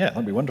great. Yeah,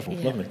 that'd be wonderful,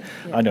 lovely.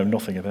 Yeah. I know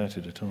nothing about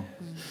it at all.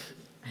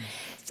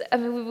 So, I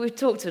mean, we've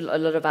talked a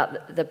lot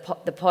about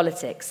the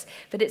politics,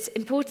 but it's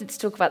important to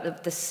talk about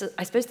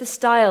I suppose the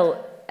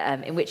style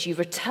in which you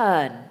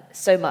return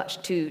so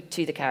much to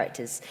the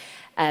characters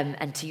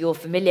and to your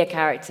familiar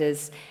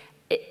characters.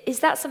 Is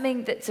that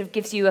something that sort of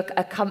gives you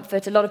a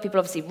comfort? A lot of people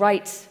obviously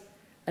write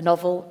a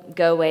novel,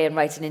 go away and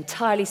write an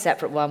entirely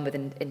separate one with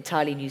an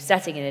entirely new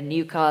setting and a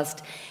new cast.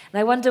 And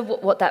I wonder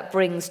what that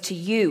brings to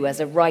you as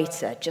a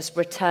writer, just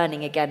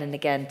returning again and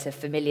again to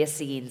familiar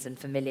scenes and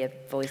familiar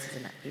voices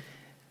and that.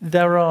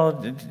 There are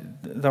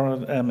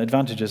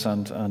advantages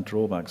and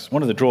drawbacks.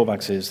 One of the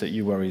drawbacks is that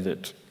you worry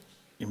that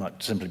you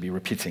might simply be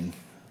repeating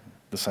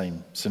the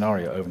same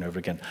scenario over and over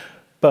again.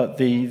 But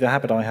the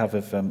habit I have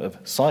of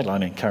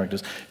sidelining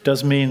characters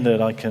does mean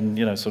that I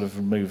can, sort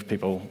of move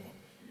people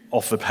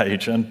off the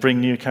page and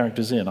bring new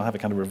characters in. I have a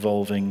kind of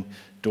revolving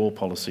door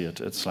policy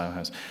at Slough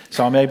House.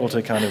 So I'm able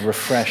to kind of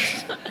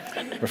refresh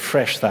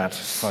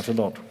that quite a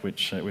lot,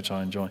 which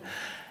I enjoy.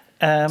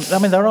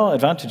 There are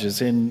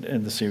advantages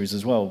in the series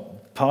as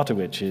well, part of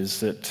which is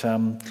that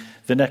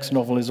the next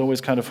novel is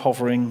always kind of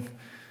hovering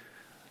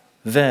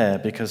there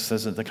because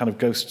the kind of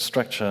ghost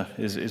structure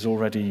is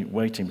already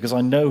waiting. Because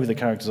I know who the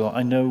characters are.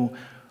 I know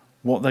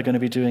what they're going to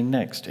be doing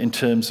next in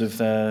terms of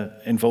their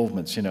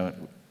involvements,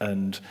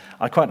 and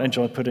I quite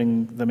enjoy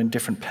putting them in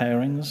different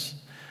pairings.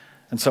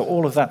 And so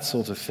all of that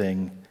sort of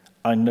thing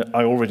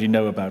I already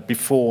know about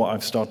before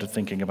I've started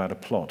thinking about a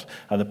plot.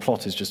 And the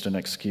plot is just an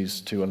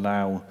excuse to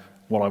allow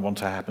what I want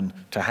to happen.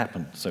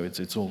 So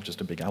it's all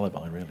just a big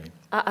alibi, really.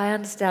 I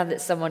understand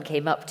that someone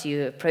came up to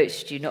you,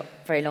 approached you not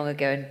very long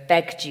ago and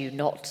begged you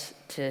not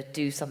to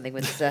do something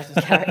with a certain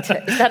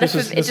character.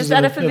 Is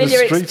that a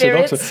familiar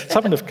experience? It's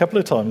happened a couple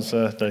of times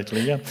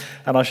lately, yeah.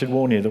 And I should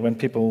warn you that when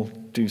people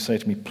do say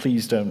to me,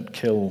 please don't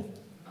kill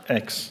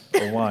X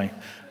or Y,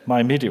 my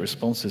immediate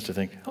response is to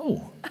think,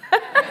 oh,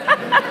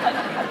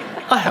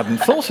 I hadn't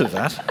thought of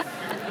that.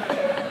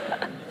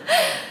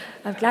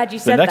 I'm glad you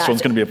said that. The next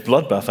one's going to be a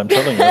bloodbath, I'm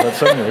telling you.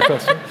 That's only a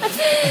question.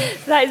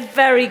 That is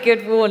very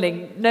good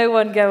warning. No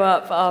one go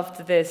up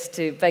after this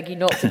to beg you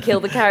not to kill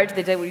the character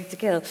they don't want you to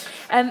kill.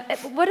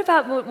 What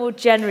about more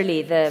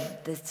generally the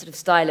sort of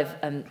style of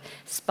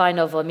spy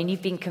novel? I mean,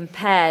 you've been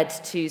compared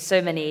to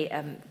so many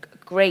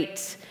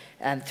great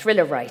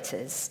thriller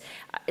writers.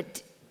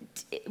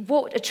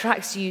 What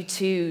attracts you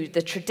to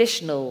the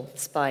traditional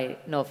spy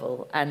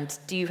novel? And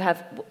do you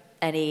have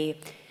any,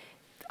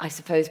 I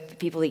suppose,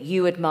 people that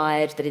you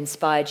admired that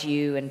inspired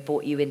you and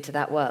brought you into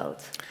that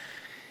world?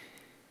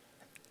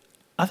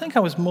 I think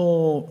I was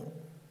more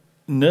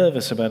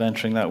nervous about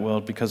entering that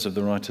world because of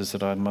the writers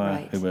that I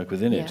admire who work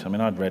within it. I mean,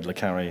 I'd read Le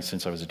Carré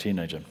since I was a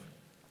teenager.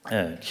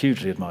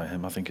 Hugely admire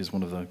him. I think he's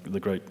one of the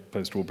great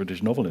post-war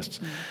British novelists.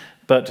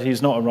 But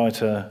he's not a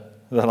writer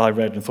that I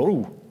read and thought,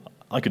 oh,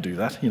 I could do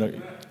that. You know,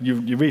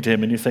 you read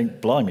him and you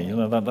think, blimey, you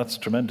know, that's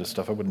tremendous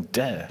stuff. I wouldn't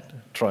dare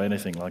try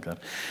anything like that.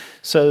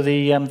 So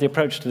the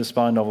approach to the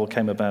spy novel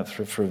came about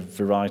for a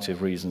variety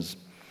of reasons,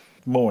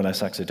 more or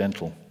less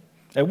accidental.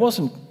 It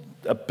wasn't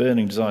a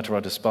burning desire to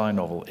write a spy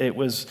novel. It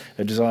was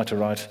a desire to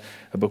write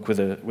a book with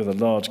a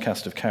large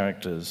cast of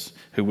characters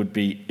who would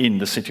be in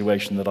the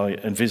situation that I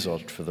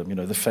envisaged for them. You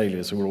know, the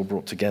failures who were all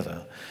brought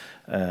together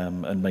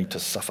and made to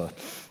suffer.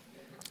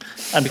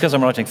 And because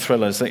I'm writing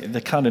thrillers,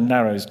 they kind of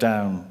narrows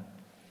down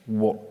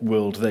what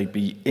world they'd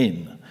be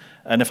in.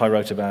 And if I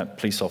wrote about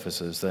police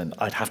officers, then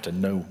I'd have to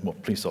know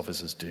what police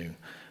officers do.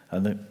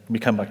 And then we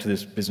come back to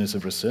this business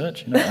of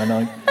research, you know,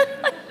 and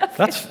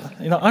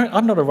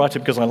I'm not a writer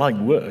because I like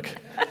work.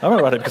 I'm a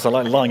writer because I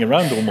like lying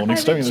around all morning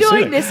staring at the ceiling.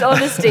 I'm enjoying this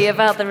honesty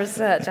about the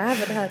research. I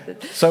haven't heard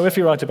it. So if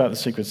you write about the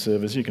Secret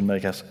Service, you can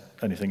make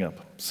anything up.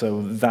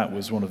 So that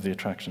was one of the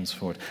attractions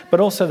for it. But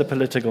also the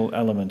political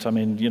element. I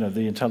mean, you know,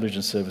 the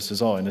intelligence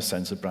services are, in a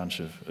sense, a branch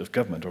of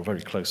government, or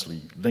very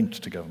closely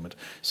linked to government.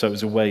 So it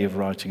was a way of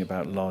writing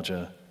about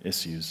larger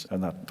issues,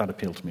 and that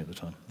appealed to me at the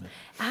time. Yeah.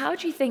 How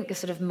do you think a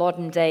sort of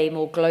modern-day,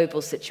 more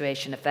global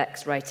situation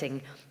affects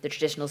writing the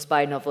traditional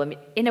spy novel? I mean,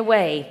 in a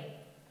way,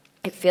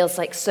 it feels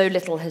like so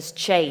little has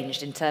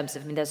changed in terms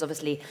of, I mean, there's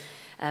obviously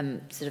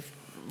sort of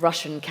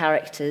Russian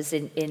characters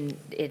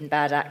in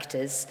Bad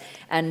Actors,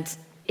 and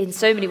in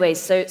so many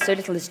ways, so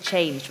little has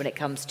changed when it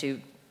comes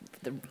to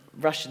the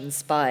Russian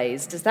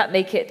spies. Does that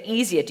make it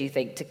easier, do you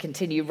think, to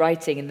continue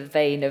writing in the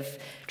vein of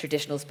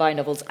traditional spy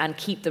novels and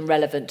keep them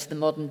relevant to the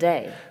modern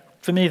day?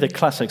 For me, the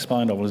classic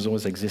spy novel has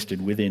always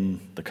existed within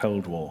the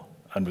Cold War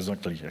and was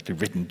actually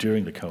written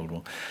during the Cold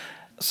War.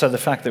 So the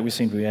fact that we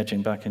seem to be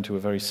edging back into a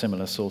very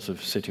similar sort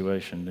of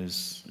situation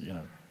is, you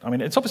know, I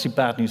mean, it's obviously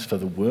bad news for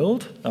the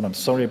world, and I'm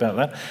sorry about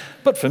that.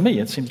 But for me,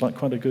 it seems like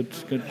quite a good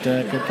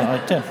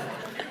idea.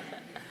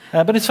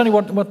 But it's funny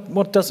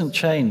what doesn't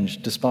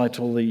change despite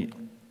all the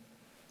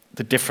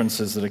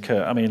differences that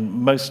occur. I mean,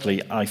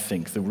 mostly, I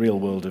think, the real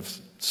world of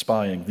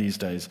spying these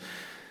days,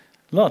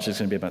 largely it's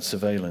going to be about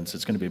surveillance,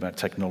 it's going to be about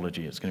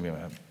technology, it's going to be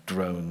about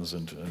drones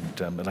and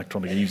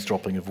electronic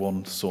eavesdropping of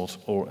one sort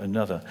or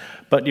another.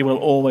 But you will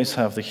always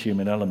have the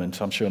human element.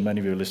 I'm sure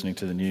many of you are listening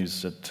to the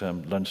news at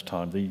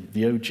lunchtime.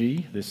 The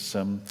OG, this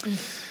an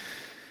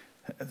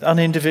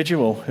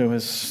individual who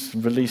has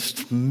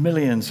released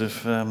millions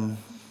of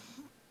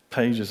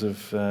pages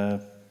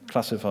of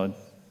classified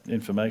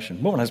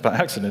information, more or less by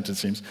accident it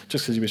seems,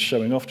 just because he was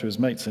showing off to his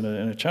mates in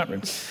a chat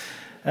room.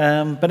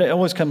 But it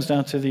always comes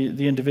down to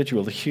the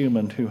individual, the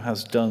human who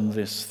has done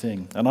this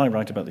thing. And I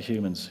write about the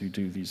humans who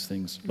do these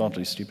things,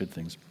 largely stupid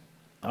things.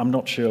 I'm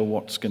not sure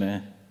what's going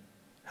to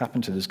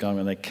happen to this guy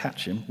when they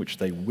catch him, which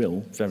they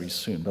will very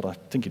soon, but I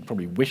think he'd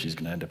probably wish he's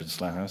going to end up in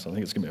Slough House. I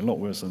think it's going to be a lot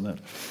worse than that.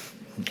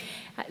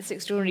 It's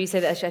extraordinary you say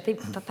that, actually. I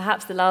think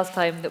perhaps the last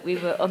time that we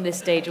were on this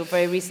stage, or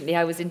very recently,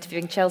 I was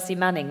interviewing Chelsea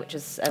Manning, which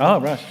was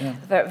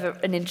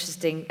an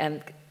interesting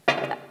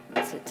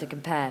to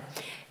compare.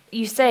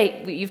 You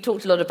say, you've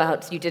talked a lot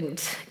about you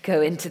didn't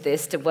go into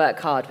this to work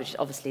hard, which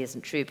obviously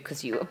isn't true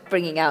because you were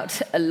bringing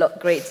out a lot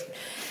great,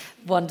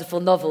 wonderful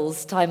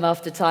novels time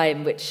after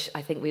time, which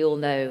I think we all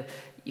know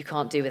you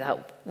can't do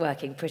without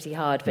working pretty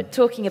hard. But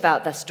talking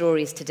about the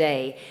stories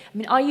today, I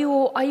mean, are you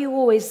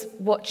always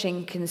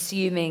watching,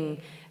 consuming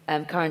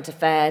current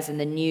affairs and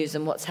the news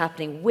and what's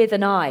happening with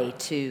an eye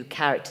to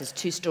characters,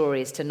 to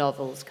stories, to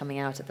novels coming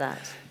out of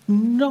that?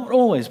 Not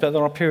always, but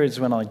there are periods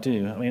when I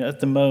do. I mean,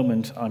 at the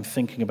moment, I'm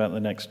thinking about the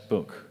next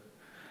book.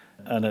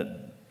 And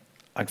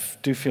I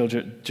do feel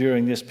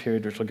during this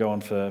period, which will go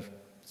on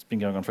it's been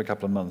going on for a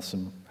couple of months,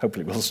 and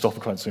hopefully will stop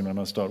quite soon when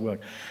I start work,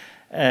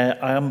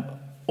 I am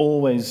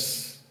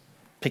always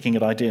picking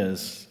at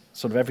ideas.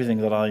 Sort of everything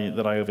that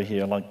I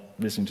overhear, like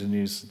listening to the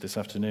news this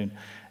afternoon,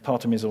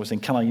 part of me is always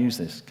saying, can I use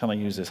this? Can I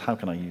use this? How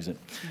can I use it?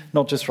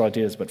 Not just for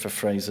ideas, but for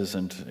phrases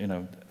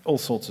and, all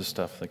sorts of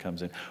stuff that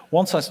comes in.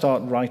 Once I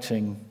start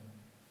writing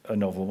a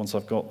novel, once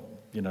I've got,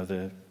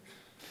 an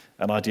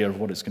idea of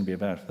what it's going to be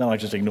about, then I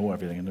just ignore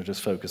everything and I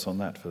just focus on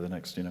that for the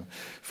next,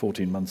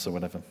 14 months or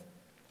whatever.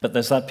 But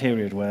there's that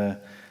period where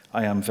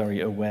I am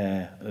very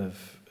aware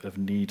of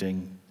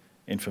needing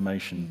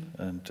information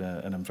and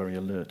I'm very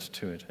alert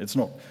to it. It's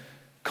not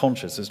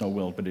conscious, there's no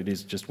will, but it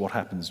is just what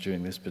happens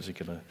during this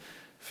particular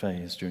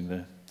phase, during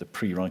the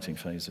pre-writing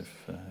phase, if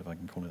I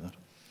can call it that.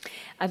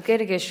 I'm going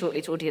to go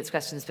shortly to audience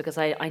questions because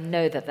I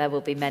know that there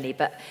will be many,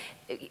 but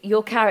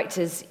your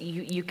characters,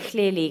 you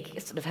clearly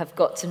sort of have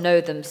got to know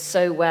them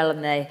so well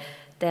and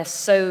they're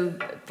so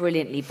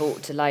brilliantly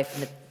brought to life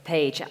on the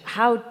page.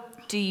 How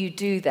do you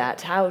do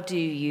that? How do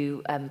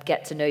you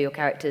get to know your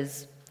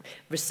characters,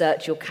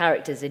 research your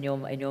characters in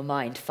your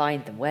mind,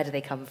 find them? Where do they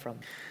come from?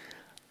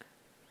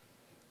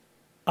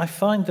 I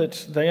find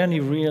that they only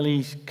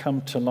really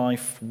come to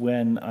life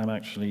when I'm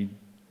actually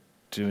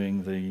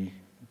doing the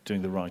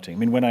writing. I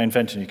mean, when I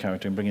invent a new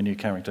character and bring a new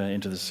character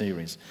into the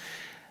series,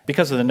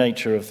 because of the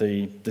nature of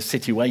the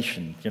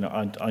situation,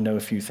 I know a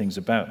few things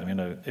about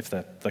them. If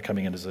they're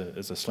coming in as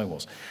a slow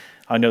horse,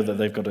 I know that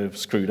they've got to have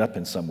screwed up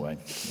in some way,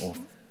 or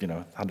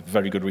had a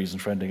very good reason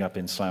for ending up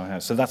in Slough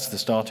House. So that's the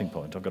starting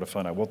point. I've got to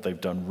find out what they've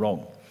done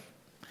wrong,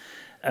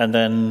 and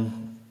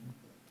then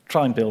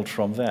try and build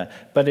from there.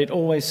 But it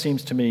always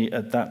seems to me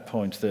at that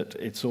point that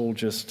it's all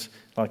just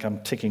like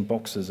I'm ticking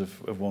boxes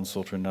of one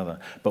sort or another.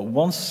 But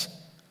once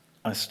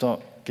I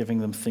start giving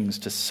them things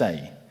to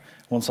say,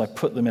 once I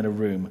put them in a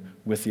room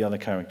with the other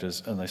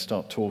characters and they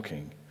start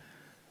talking,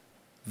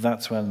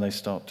 that's when they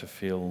start to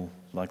feel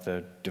like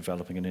they're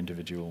developing an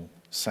individual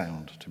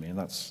sound to me. And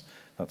that's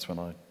when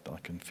I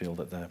can feel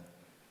that they're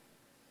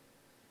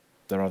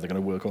either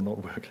going to work or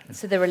not work.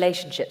 So the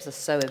relationships are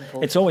so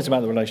important. It's always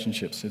about the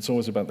relationships. It's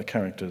always about the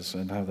characters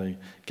and how they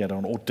get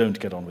on or don't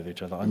get on with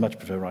each other. I much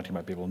prefer writing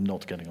about people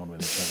not getting on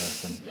with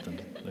each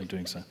other than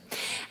doing so.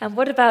 And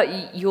what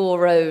about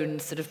your own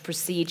sort of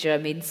procedure? I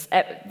mean,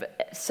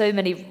 so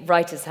many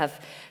writers have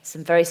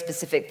some very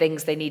specific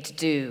things they need to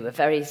do, a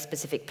very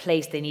specific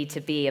place they need to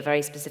be, a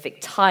very specific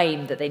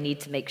time that they need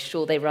to make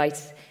sure they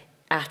write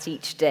at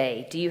each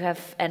day. Do you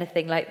have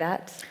anything like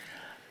that?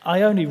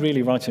 I only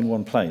really write in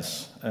one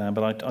place,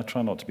 but I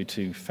try not to be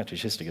too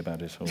fetishistic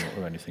about it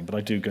or anything, but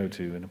I do go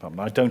to an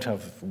apartment. I don't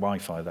have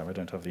Wi-Fi there, I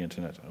don't have the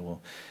internet or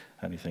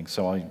anything,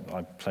 so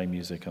I play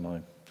music and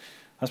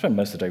I spend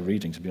most of the day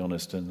reading, to be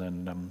honest, and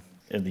then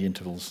in the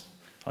intervals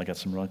I get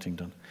some writing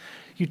done.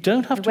 You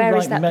don't have to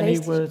write many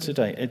words a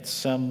day.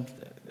 It's in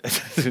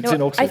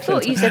Oxford. I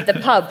thought you said the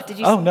pub. Did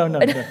you? Oh, no.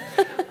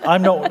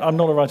 I'm not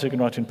a writer who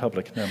can write in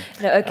public, no.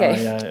 No,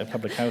 okay. A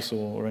public house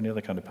or any other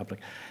kind of public.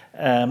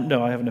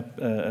 No, I have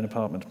an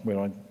apartment where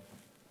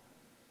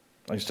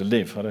I used to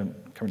live. I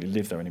don't currently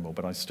live there anymore,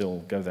 but I still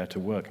go there to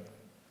work.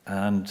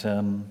 And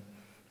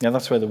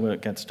that's where the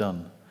work gets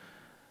done.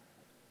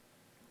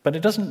 But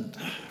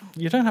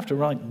you don't have to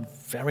write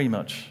very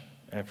much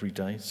every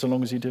day, so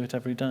long as you do it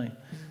every day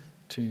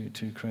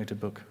to create a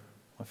book,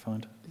 I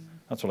find.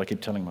 That's what I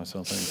keep telling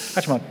myself.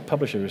 Actually, my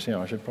publisher is here.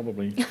 I should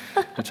probably be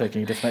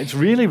taking a different... It's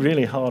really,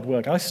 really hard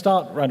work. I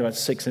start around about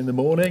 6 in the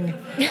morning,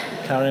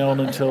 carry on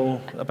until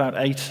about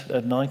 8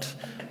 at night,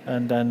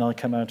 and then I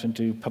come out and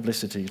do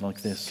publicity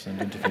like this and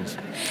interviews.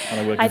 And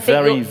I work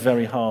very,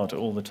 very hard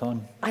all the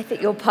time. I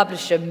think your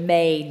publisher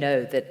may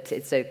know that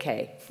it's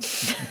okay,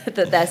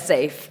 that they're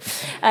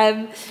safe.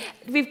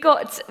 We've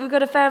got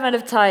a fair amount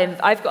of time.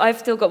 I've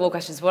still got more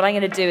questions. What I'm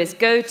going to do is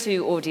go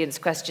to audience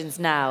questions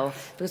now,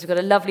 because we've got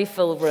a lovely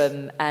full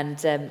room,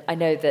 and I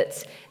know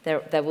that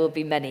there will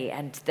be many.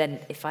 And then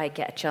if I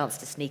get a chance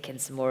to sneak in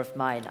some more of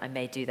mine, I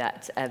may do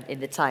that in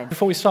the time.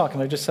 Before we start,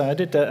 can I just say I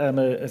did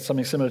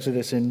something similar to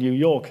this in New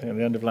York at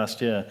the end of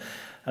last year.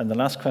 And the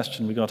last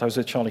question we got, I was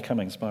with Charlie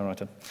Cummings, spy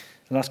writer.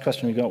 The last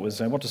question we got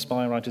was, what do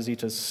spy writers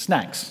eat as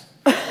snacks?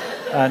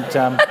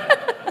 And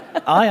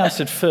I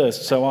answered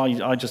first, so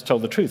I just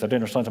told the truth. I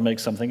didn't try to make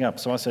something up.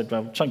 So I said,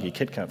 well, chunky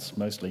Kit Kats,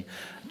 mostly.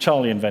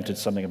 Charlie invented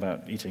something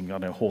about eating,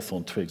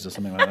 hawthorn twigs or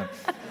something like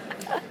that.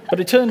 But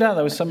it turned out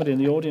there was somebody in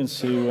the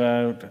audience who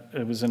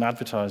was in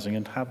advertising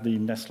and had the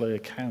Nestle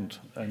account.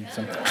 And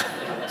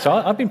so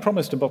I've been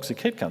promised a box of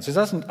Kit Kats. It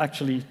hasn't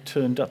actually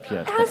turned up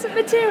yet. It hasn't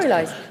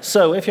materialised.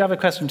 So if you have a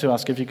question to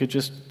ask, if you could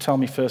just tell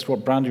me first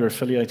what brand you're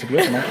affiliated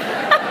with.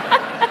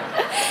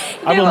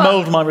 I will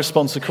mould my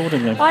response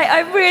accordingly.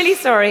 I'm really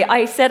sorry.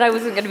 I said I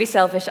wasn't going to be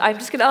selfish. I'm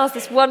just going to ask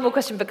this one more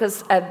question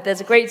because there's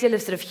a great deal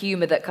of sort of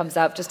humour that comes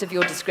out just of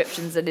your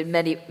descriptions and in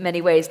many,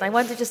 many ways. And I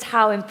wonder just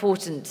how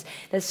important,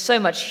 there's so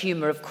much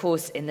humour, of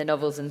course, in the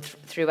novels and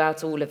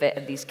throughout all of it,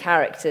 and these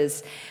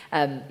characters,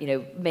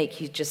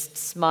 make you just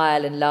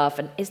smile and laugh.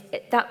 And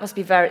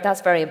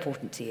that's very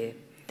important to you,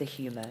 the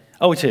humour.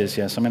 Oh, it is,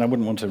 yes. I mean, I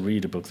wouldn't want to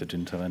read a book that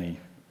didn't have any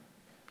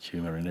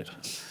humour in it.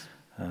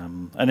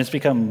 And it's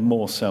become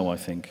more so, I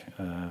think,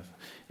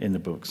 in the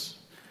books.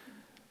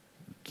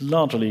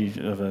 largely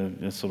of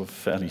a sort of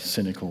fairly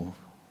cynical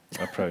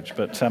approach,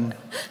 but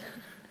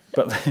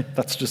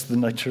that's just the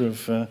nature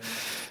of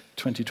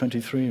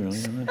 2023, really,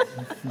 isn't it?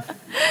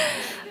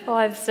 Oh,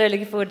 I'm so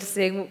looking forward to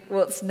seeing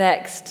what's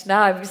next.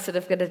 Now I'm sort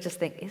of going to just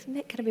think, is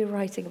Mick going to be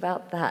writing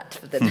about that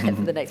for the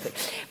next book?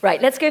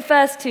 Right, let's go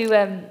first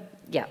to,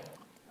 yeah.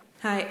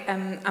 Hi,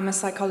 I'm a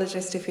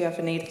psychologist if you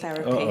ever need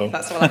therapy. Uh-oh.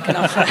 That's all I can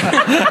offer.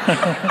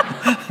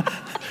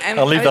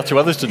 I'll leave that to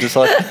others to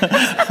decide.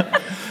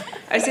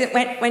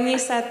 When you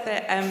said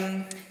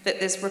that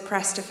there's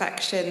repressed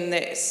affection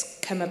that's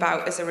come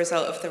about as a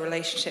result of the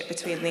relationship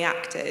between the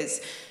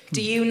actors,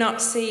 do you not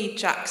see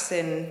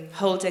Jackson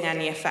holding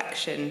any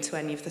affection to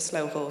any of the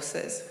slow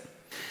horses?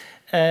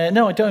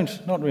 No, I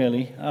don't. Not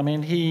really. I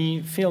mean,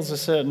 he feels a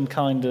certain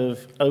kind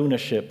of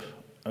ownership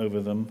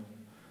over them.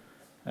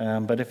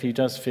 But if he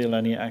does feel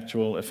any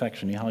actual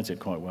affection, he hides it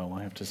quite well,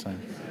 I have to say.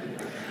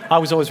 I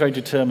was always very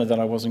determined that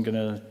I wasn't going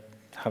to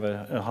have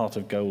a heart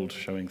of gold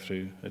showing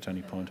through at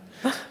any point.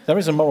 There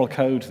is a moral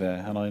code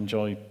there, and I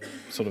enjoy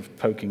sort of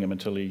poking him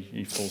until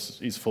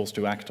he's forced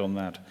to act on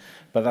that.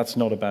 But that's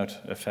not about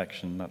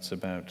affection. That's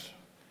about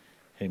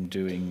him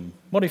doing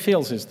what he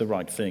feels is the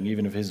right thing,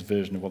 even if his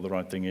version of what the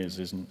right thing is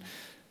isn't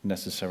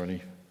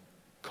necessarily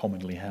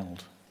commonly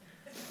held.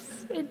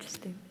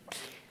 Interesting.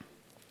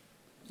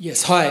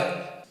 Yes,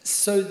 hi.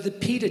 So the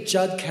Peter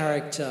Judd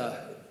character,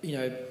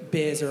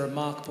 bears a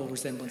remarkable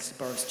resemblance to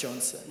Boris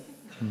Johnson.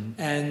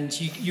 Mm-hmm.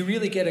 And you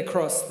really get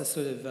across the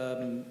sort of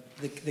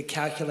the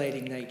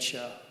calculating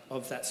nature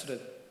of that sort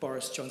of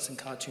Boris Johnson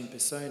cartoon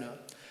persona.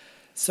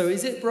 So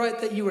is it right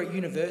that you were at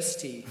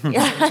university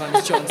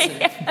sometimes, Johnson?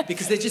 Yeah.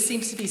 Because there just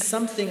seems to be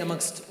something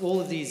amongst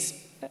all of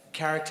these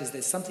characters,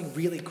 there's something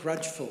really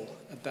grudgeful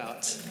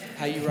about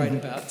how you write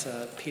about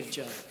Peter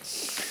Judd.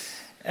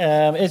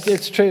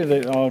 It's true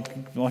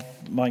that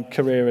my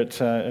career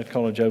at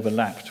college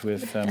overlapped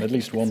with at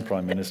least one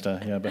Prime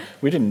Minister, but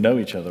we didn't know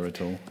each other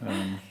at all.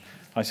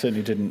 I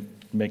certainly didn't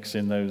mix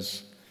in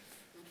those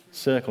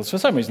circles. For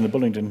some reason, the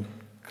Bullingdon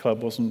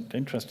Club wasn't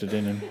interested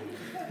in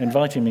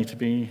inviting me to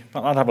be...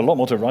 Well, I'd have a lot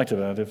more to write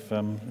about if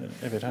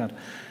it had.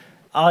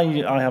 I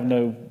have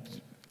no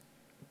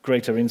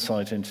greater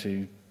insight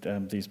into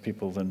these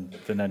people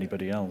than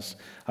anybody else.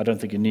 I don't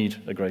think you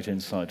need a great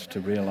insight to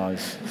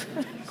realise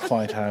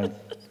quite how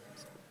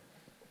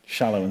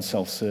shallow and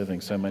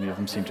self-serving so many of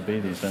them seem to be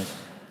these days.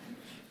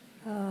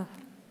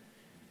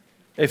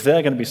 If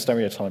they're going to be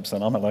stereotypes,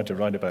 then I'm allowed to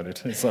write about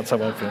it. That's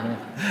how I feel now.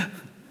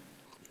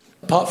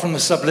 Apart from the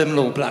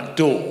subliminal black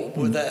door,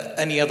 were there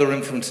any other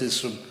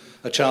influences from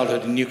a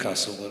childhood in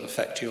Newcastle that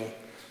affect your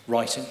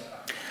writing?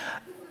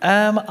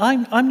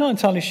 I'm not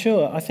entirely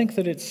sure. I think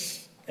that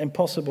it's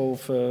impossible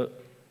for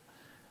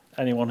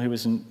anyone who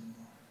isn't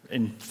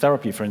in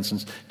therapy, for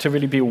instance, to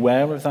really be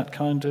aware of that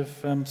kind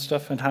of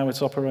stuff and how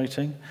it's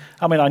operating.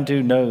 I mean, I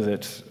do know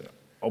that,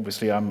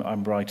 obviously,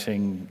 I'm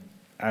writing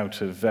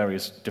out of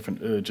various different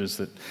urges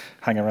that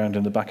hang around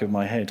in the back of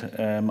my head.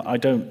 I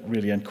don't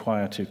really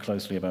inquire too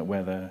closely about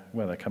where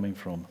they're coming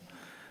from.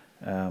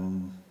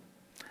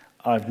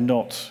 I've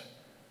not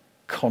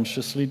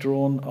consciously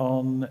drawn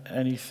on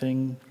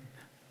anything,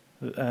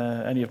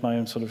 any of my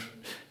own sort of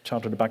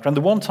childhood background.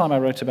 The one time I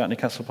wrote about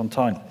Newcastle upon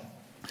Tyne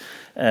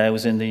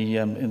was in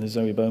the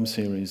Zoe Bohm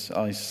series.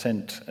 I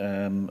sent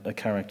a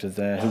character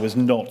there who was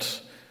not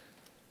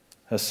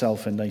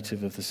herself a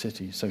native of the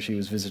city, so she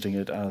was visiting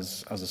it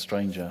as a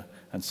stranger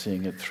and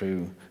seeing it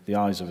through the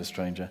eyes of a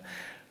stranger.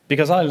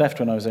 Because I left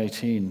when I was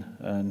 18,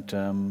 and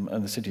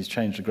the city's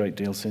changed a great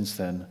deal since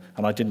then,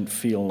 and I didn't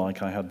feel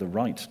like I had the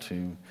right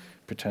to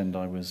pretend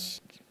I was,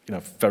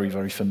 very,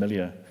 very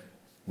familiar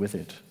with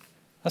it.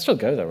 I still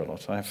go there a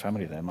lot. I have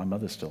family there. My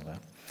mother's still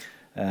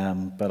there.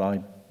 But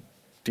I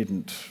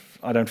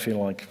don't feel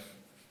like,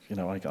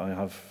 I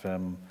have...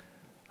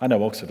 I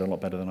know Oxford a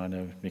lot better than I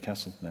know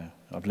Newcastle now.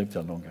 I've lived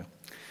there longer.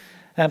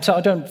 So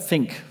I don't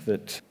think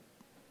that...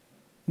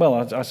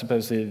 Well, I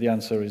suppose the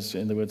answer is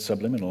in the word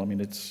subliminal. I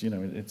mean, it's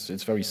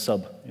very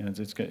sub.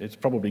 It's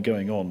probably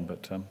going on,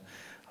 but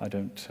I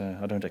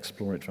don't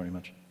explore it very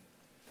much.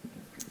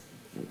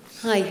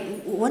 Hi.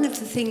 One of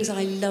the things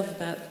I love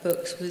about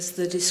books was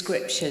the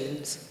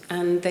descriptions,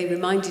 and they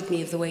reminded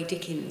me of the way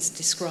Dickens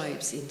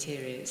describes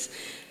interiors.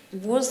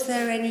 Was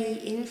there any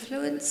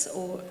influence,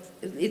 or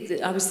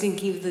I was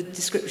thinking of the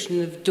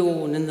description of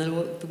dawn and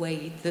the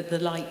way that the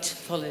light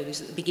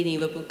follows at the beginning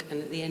of a book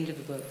and at the end of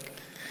a book?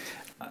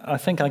 I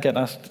think I get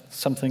asked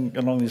something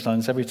along these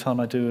lines every time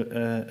I do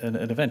an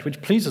event, which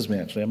pleases me,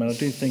 actually. I mean, I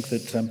do think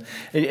that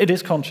it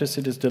is conscious,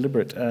 it is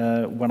deliberate.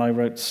 When I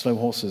wrote Slow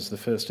Horses, the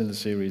first in the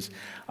series,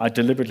 I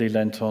deliberately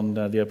leant on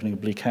the opening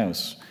of Bleak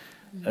House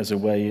as a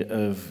way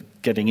of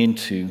getting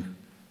into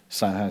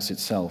Slough House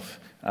itself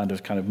and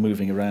of kind of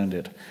moving around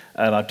it.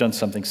 And I've done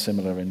something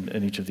similar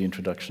in each of the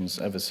introductions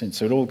ever since.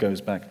 So it all goes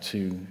back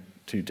to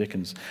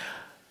Dickens.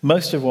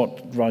 Most of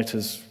what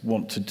writers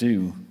want to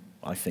do,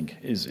 I think,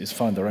 is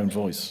find their own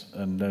voice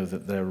and know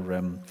that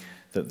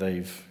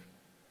they've...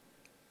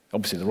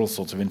 Obviously, there are all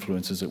sorts of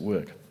influences at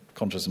work,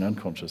 conscious and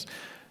unconscious.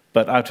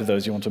 But out of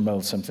those, you want to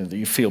mould something that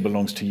you feel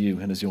belongs to you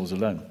and is yours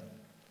alone.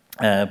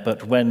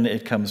 But when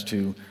it comes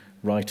to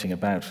writing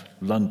about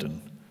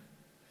London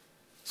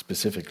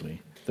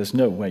specifically, there's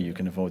no way you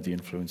can avoid the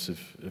influence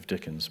of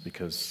Dickens,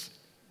 because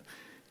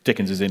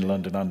Dickens is in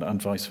London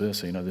and vice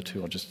versa. You know, the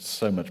two are just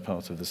so much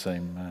part of the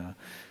same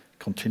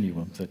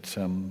continuum that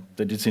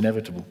it's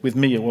inevitable. With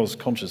me, it was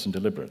conscious and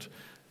deliberate,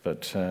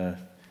 but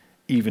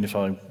even if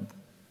I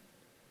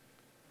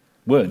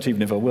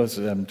was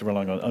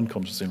relying on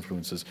unconscious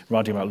influences,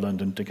 writing about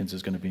London, Dickens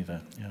is going to be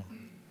there. Yeah.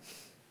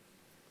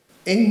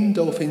 In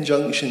Dolphin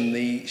Junction,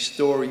 the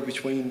story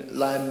between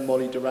Lamb and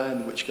Molly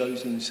Durand, which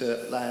goes into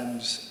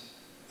Lamb's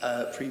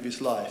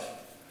previous life,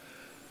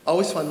 I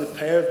always find the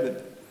pair of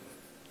them,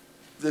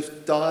 the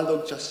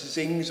dialogue just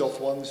zings off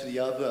one to the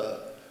other.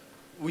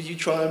 Would you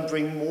try and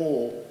bring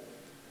more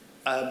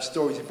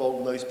stories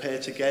involving those pair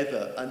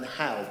together, and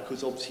how?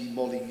 Because obviously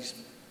Molly's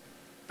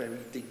very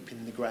deep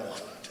in the ground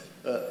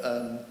at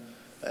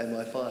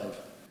MI5.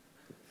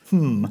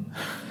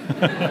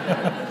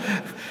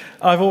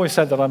 I've always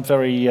said that I'm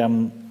very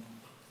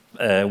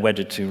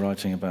wedded to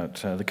writing about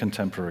the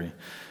contemporary,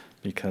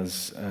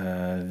 because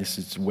this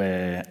is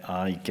where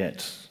I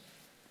get,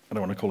 I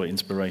don't want to call it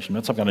inspiration,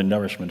 but some kind of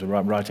nourishment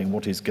around writing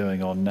what is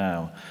going on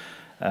now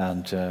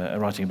and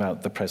writing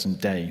about the present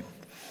day.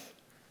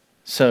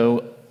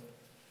 So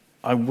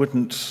I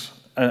wouldn't,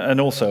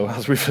 and also,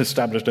 as we've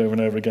established over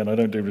and over again, I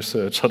don't do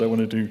research. I don't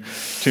want to do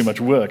too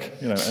much work,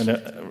 you know, and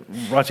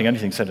writing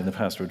anything said in the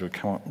past would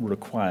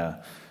require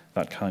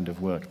that kind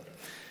of work.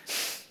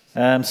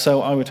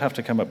 So I would have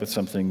to come up with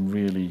something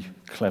really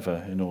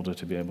clever in order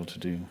to be able to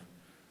do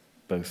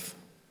both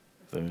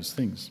those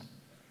things.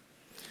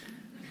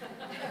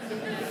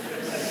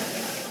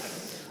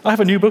 I have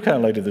a new book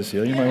out later this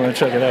year. You might want to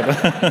check it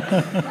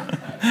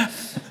out.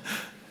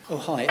 Oh,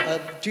 hi.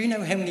 Do you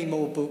know how many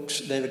more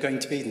books there are going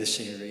to be in the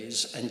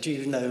series, and do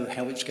you know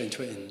how it's going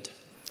to end?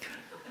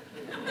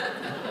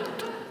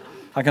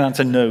 I can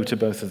answer no to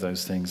both of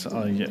those things.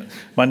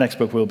 My next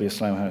book will be a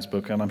Slough House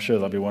book, and I'm sure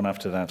there'll be one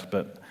after that,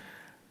 but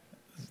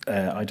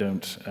I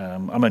don't.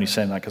 I'm only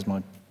saying that because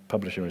my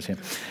publisher is here.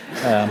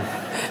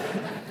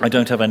 I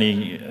don't have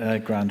any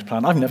grand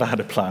plan. I've never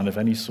had a plan of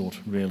any sort,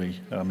 really.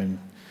 I mean,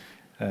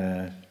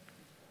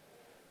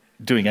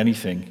 doing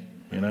anything,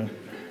 you know.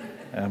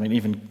 I mean,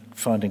 even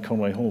finding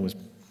Conway Hall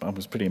I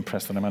was pretty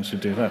impressed that I managed to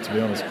do that, to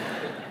be honest.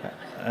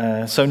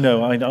 So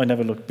no, I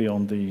never look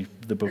beyond the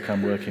book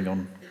I'm working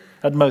on.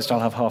 At most, I'll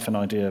have half an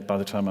idea by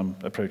the time I'm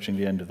approaching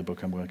the end of the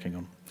book I'm working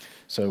on.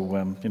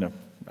 So, you know,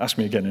 ask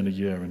me again in a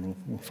year and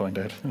we'll find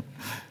out.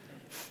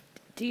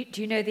 Do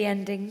you know the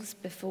endings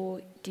before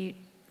you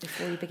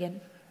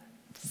begin?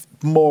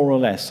 More or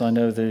less. I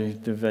know the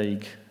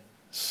vague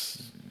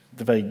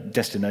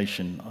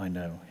destination, I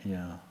know,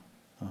 yeah.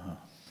 Uh-huh.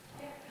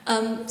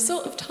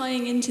 Sort of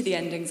tying into the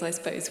endings, I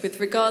suppose, with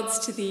regards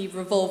to the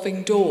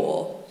revolving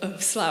door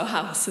of Slough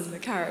House and the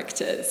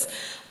characters,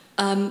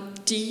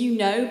 do you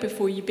know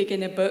before you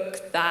begin a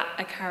book that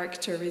a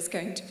character is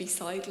going to be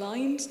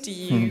sidelined?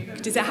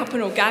 Does it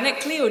happen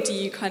organically, or do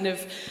you kind of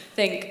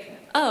think,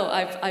 oh,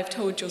 I've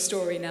told your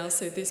story now,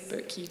 so this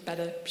book you'd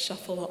better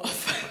shuffle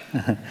off?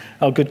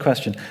 Oh, good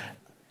question.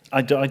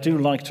 I do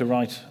like to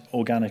write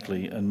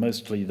organically, and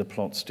mostly the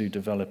plots do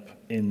develop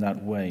in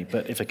that way.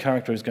 But if a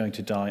character is going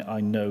to die,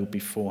 I know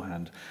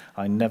beforehand.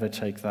 I never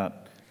take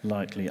that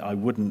lightly. I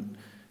wouldn't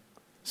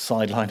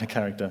sideline a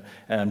character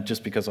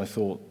just because I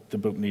thought the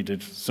book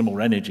needed some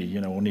more energy,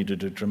 you know, or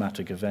needed a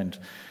dramatic event.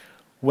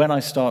 When I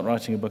start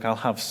writing a book, I'll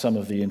have some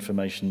of the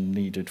information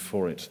needed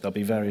for it. There'll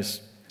be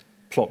various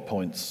plot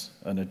points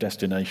and a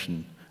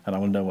destination, and I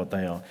will know what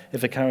they are.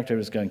 If a character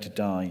is going to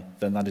die,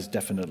 then that is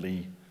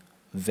definitely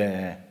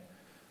there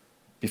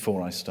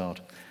before I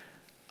start.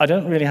 I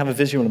don't really have a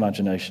visual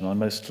imagination. I'm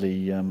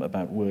mostly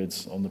about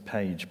words on the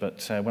page.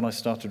 But when I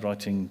started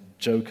writing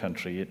Joe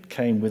Country, it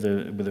came with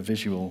a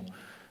visual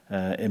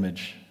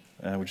image,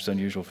 which is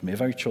unusual for me, a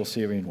very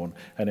Chaucerian one.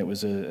 And it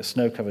was a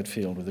snow-covered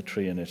field with a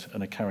tree in it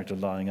and a character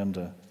lying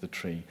under the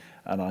tree.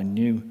 And I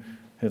knew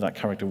who that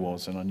character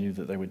was, and I knew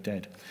that they were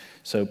dead.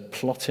 So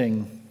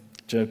plotting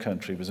Joe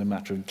Country was a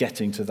matter of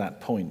getting to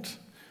that point,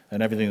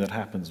 and everything that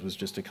happens was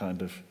just a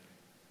kind of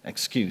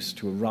excuse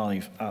to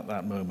arrive at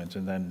that moment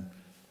and then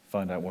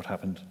find out what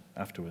happened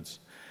afterwards.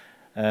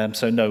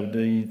 So no,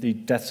 the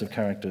deaths of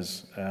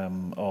characters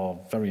are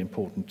very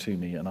important to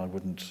me, and I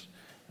wouldn't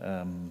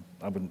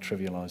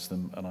trivialize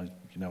them, and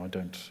I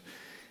don't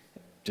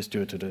just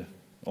do it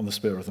on the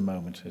spur of the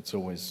moment. It's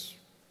always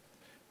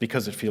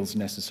because it feels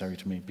necessary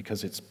to me,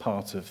 because it's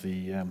part of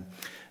the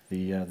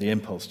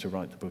impulse to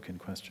write the book in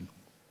question.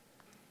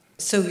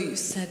 So you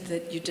said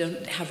that you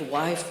don't have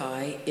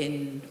Wi-Fi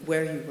in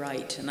where you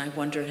write, and I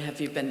wonder, have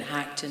you been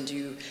hacked, and do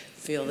you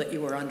feel that you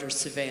were under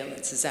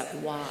surveillance? Is that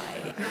why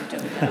you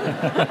don't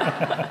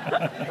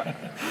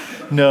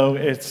know? No,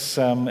 it's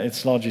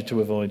largely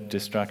to avoid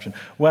distraction.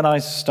 When I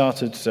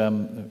started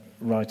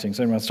writing,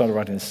 so when I started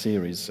writing a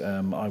series,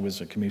 I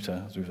was a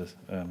commuter, as we've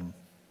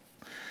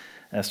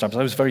established.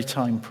 I was very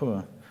time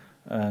poor,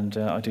 and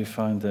I do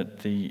find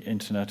that the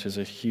internet is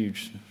a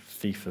huge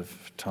thief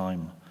of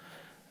time.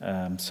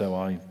 So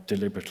I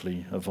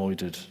deliberately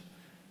avoided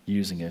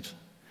using it.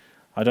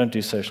 I don't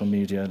do social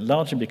media,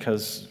 largely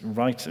because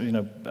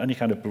any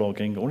kind of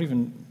blogging or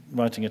even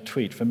writing a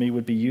tweet for me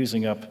would be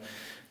using up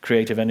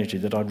creative energy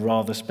that I'd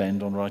rather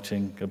spend on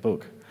writing a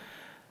book.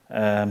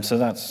 So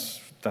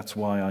that's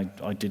why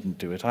I didn't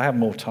do it. I have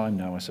more time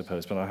now, I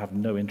suppose, but I have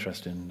no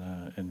interest in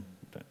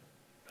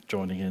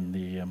joining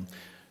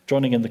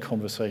in the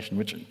conversation,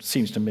 which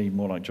seems to me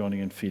more like joining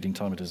in feeding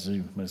time at a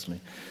zoo, mostly.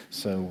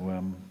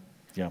 So,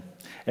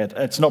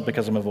 it's not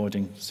because I'm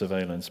avoiding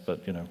surveillance,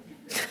 but,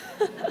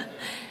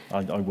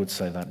 I would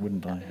say that,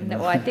 wouldn't I?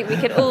 No, I think we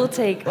could all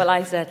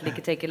I certainly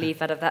could take a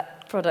leaf out of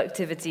that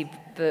productivity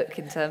book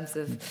in terms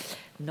of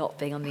not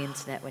being on the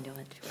internet when you're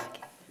meant to be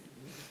working.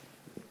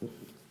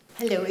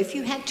 Hello, if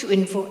you had to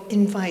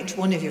invite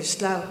one of your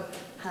Slough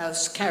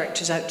House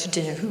characters out to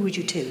dinner, who would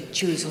you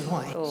choose and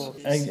why? Oh.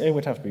 It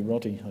would have to be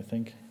Roddy, I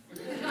think.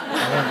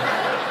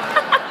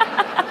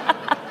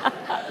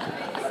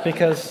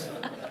 Because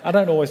I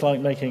don't always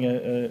like making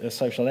a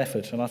social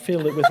effort, and I feel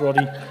that with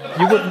Roddy,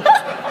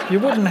 you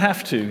wouldn't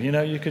have to.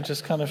 You could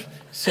just kind of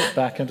sit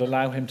back and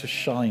allow him to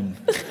shine.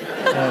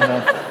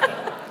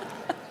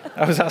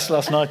 I was asked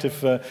last night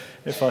if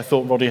I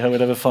thought Roddy Ho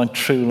would ever find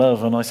true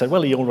love, and I said,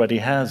 well, he already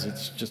has.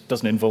 It just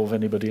doesn't involve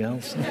anybody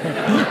else.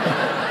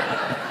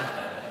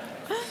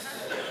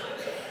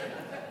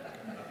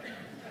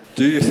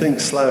 Do you think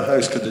Slough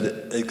House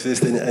could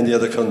exist in any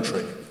other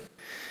country?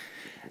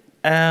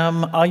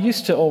 I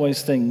used to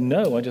always think,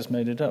 no, I just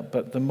made it up.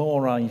 But the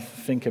more I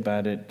think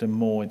about it, the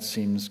more it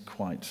seems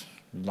quite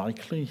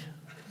likely,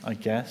 I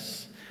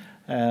guess.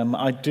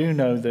 I do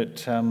know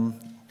that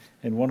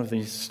in one of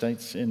these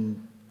states, I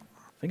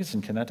think it's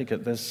in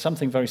Connecticut, there's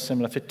something very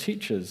similar for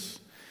teachers.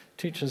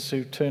 Teachers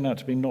who turn out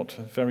to be not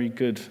very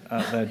good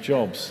at their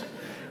jobs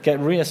get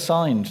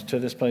reassigned to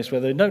this place where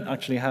they don't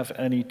actually have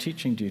any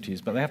teaching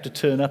duties, but they have to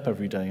turn up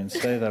every day and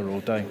stay there all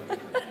day.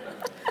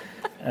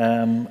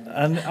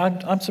 And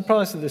I'm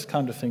surprised that this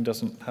kind of thing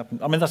doesn't happen.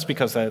 I mean, that's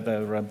because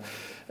they're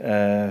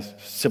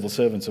civil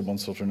servants of one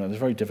sort or another. It's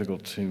very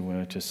difficult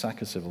to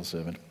sack a civil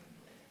servant.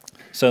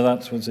 So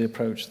that was the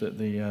approach that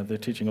the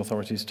teaching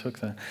authorities took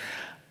there.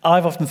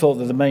 I've often thought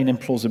that the main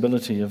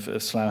implausibility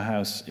of Slough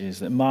House is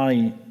that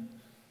my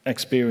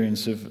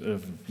experience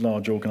of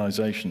large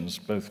organisations,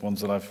 both ones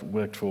that I've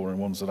worked for and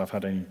ones that I've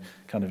had any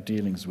kind of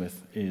dealings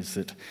with, is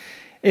that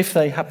if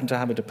they happened to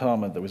have a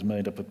department that was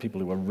made up of people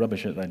who were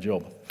rubbish at their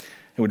job,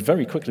 it would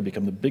very quickly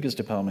become the biggest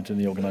department in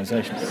the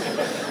organisation.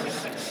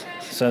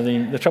 So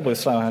the trouble with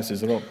Slough House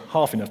is there are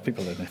half enough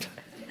people in it.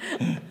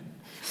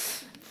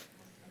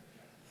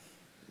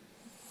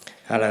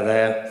 Hello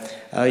there.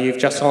 You've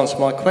just answered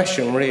my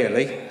question,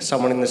 really.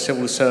 Someone in the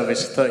civil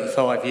service,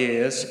 35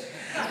 years.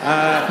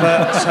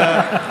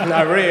 But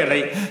no,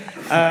 really.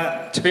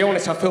 To be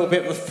honest, I feel a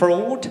bit of a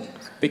fraud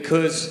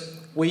because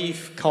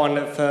we've kind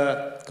of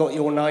got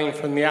your name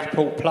from the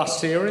Apple Plus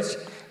series,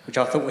 which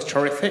I thought was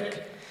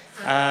terrific.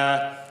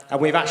 And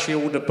we've actually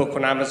ordered a book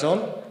on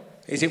Amazon.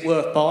 Is it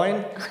worth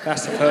buying?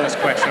 That's the first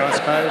question, I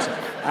suppose.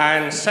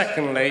 And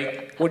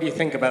secondly, what do you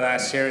think about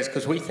that series?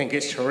 Because we think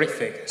it's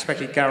terrific,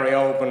 especially Gary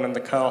Oldman and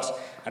the cast,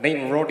 and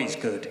even Roddy's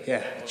good.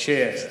 Yeah,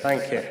 cheers.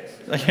 Thank you.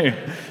 Thank you.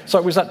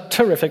 So was that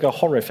terrific or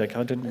horrific?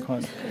 I didn't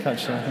quite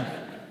catch that.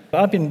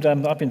 I've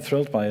been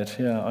thrilled by it.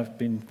 Yeah, I've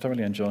been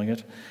thoroughly enjoying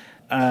it,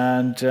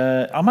 and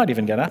I might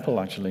even get Apple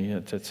actually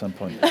at some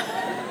point.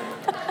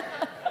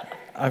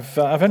 I've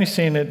only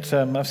seen it.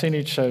 I've seen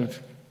each show,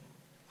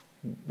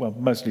 well,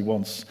 mostly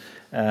once,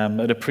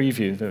 at a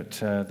preview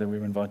that we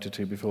were invited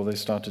to before they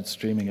started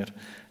streaming it.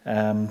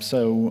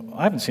 So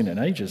I haven't seen it in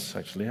ages,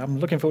 actually. I'm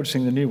looking forward to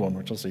seeing the new one,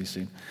 which I'll see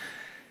soon.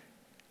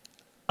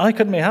 I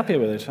couldn't be happier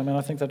with it. I mean,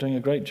 I think they're doing a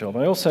great job.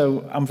 I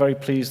also am very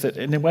pleased that,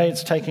 in a way,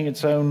 it's taking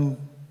its own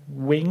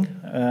wing.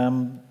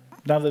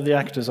 Now that the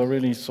actors are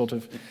really sort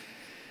of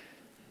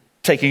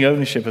taking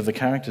ownership of the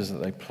characters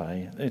that they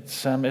play,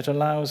 it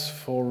allows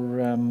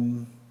for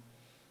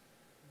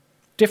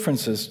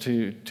differences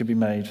to be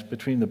made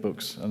between the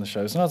books and the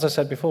shows. And as I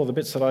said before, the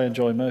bits that I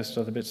enjoy most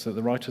are the bits that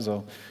the writers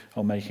are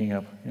making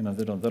up,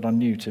 that are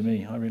new to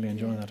me. I really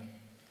enjoy that.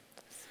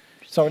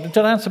 Sorry, did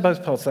I answer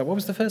both parts of that? What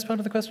was the first part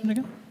of the question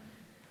again?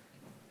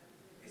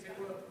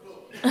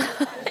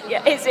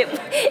 Yeah, is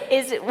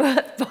it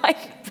worth buying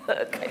the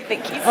book? I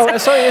think he said. Oh,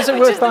 sorry, is it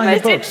worth buying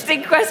the book? Which is the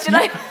most interesting question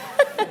I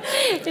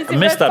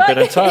missed that bit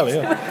entirely.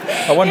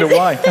 Yeah. I wonder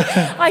why.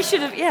 I should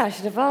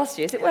have asked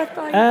you. Is it worth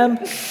buying?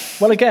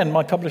 Well, again,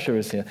 my publisher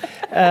is here.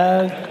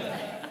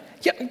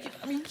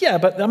 Yeah,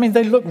 but I mean,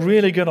 they look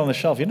really good on the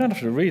shelf. You don't have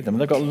to read them.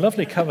 They've got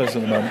lovely covers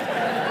at the moment.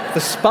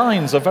 The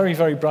spines are very,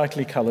 very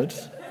brightly coloured,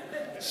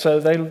 so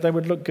they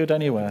would look good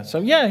anywhere. So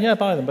yeah,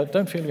 buy them, but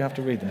don't feel you have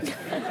to read them.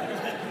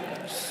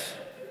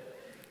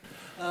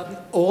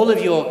 All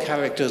of your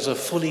characters are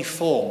fully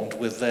formed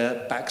with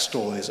their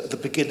backstories at the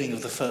beginning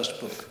of the first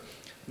book.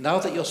 Now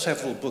that you're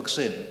several books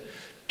in,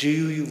 do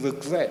you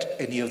regret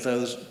any of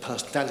those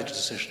personality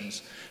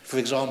decisions? For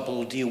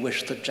example, do you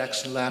wish that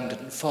Jackson Lamb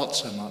didn't fart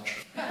so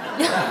much?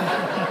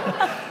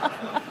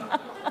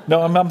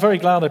 No, I'm very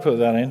glad I put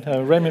that in.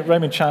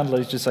 Raymond Chandler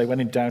used to say,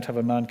 when in doubt, have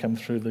a man come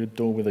through the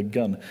door with a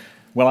gun.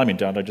 Well, I'm in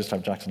doubt, I just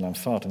have Jackson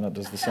Lamb's fart, and that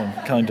does the same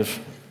kind of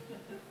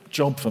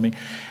job for me.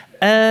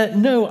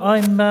 No,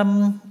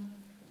 I'm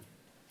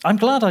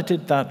glad I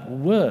did that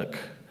work.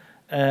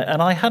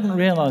 And I hadn't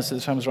realized at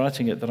the time I was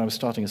writing it that I was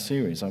starting a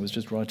series. I was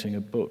just writing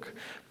a book.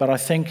 But I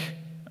think,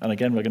 and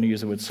again, we're going to use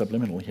the word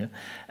subliminal here,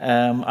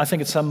 I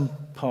think at some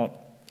part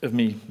of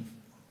me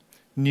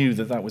knew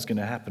that that was going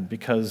to happen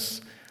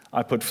because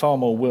I put far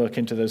more work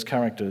into those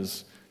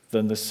characters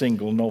than the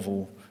single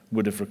novel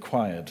would have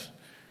required,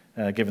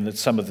 given that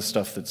some of the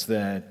stuff that's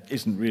there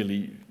isn't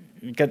really,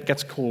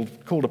 gets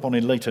called upon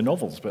in later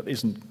novels, but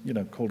isn't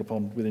called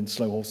upon within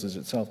Slow Horses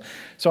itself.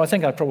 So I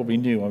think I probably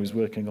knew I was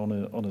working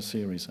on a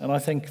series. And I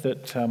think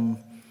that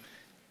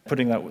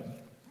putting that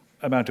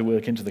amount of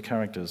work into the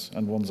characters,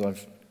 and ones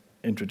I've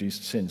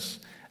introduced since,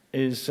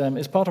 is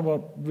part of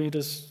what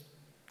readers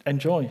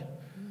enjoy,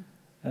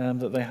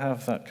 that they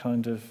have that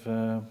kind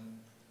of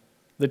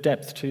the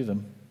depth to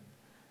them,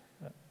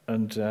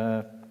 and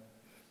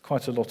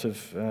quite a lot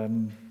of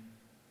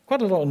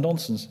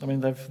nonsense. I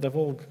mean, they've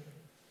all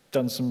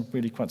done some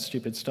really quite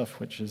stupid stuff,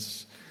 which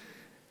is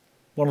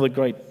one of the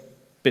great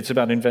bits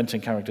about inventing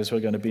characters who are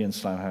going to be in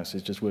Slough House,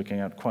 is just working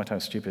out quite how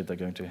stupid they're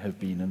going to have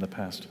been in the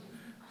past.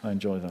 I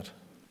enjoy that.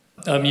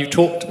 You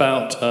talked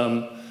about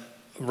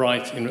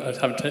writing,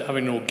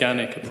 having an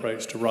organic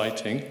approach to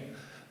writing.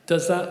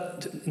 Does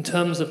that, in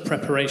terms of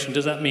preparation,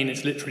 does that mean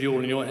it's literally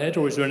all in your head,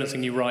 or is there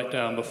anything you write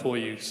down before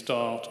you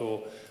start,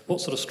 or what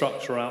sort of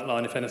structure or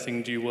outline, if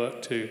anything, do you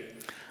work to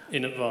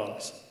in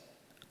advance?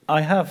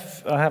 I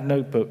have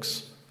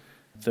notebooks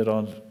that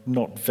are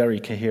not very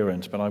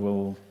coherent, but I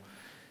will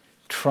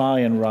try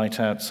and write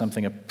out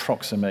something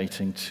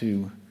approximating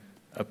to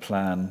a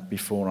plan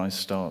before I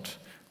start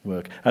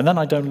work. And then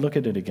I don't look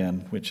at it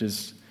again, which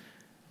is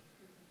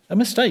a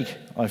mistake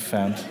I've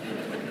found.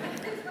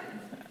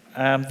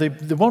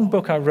 The one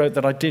book I wrote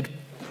that I did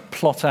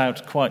plot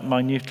out quite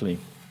minutely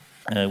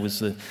was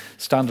the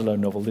standalone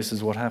novel, This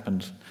Is What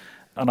Happened.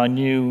 And I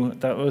knew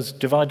that was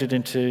divided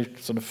into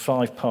sort of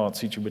 5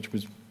 parts, each of which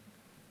was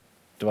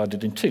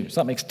divided in 2.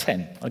 So that makes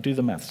 10. I do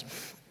the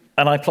maths.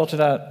 And I plotted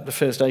out the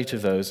first 8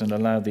 of those and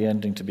allowed the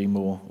ending to be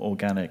more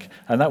organic.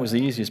 And that was the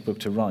easiest book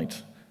to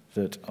write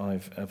that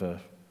I've ever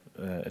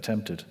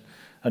attempted.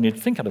 And you'd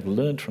think I'd have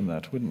learned from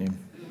that, wouldn't you?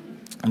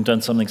 And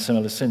done something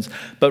similar since.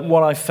 But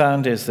what I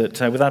found is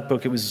that with that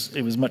book, it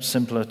was much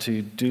simpler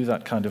to do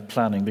that kind of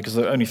planning because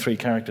there are only 3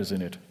 characters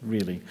in it,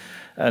 really.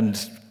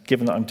 And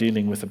given that I'm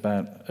dealing with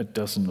about a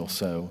dozen or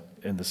so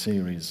in the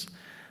series,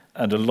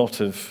 and a lot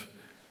of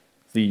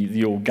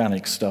the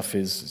organic stuff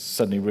is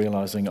suddenly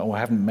realizing, I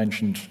haven't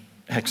mentioned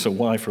X or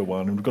Y for a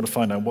while, and we've got to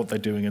find out what they're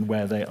doing and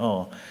where they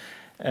are.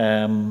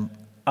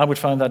 I would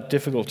find that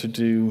difficult to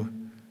do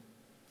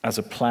as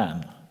a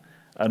plan.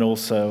 And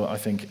also, I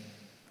think,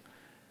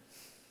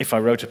 if I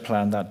wrote a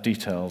plan that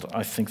detailed,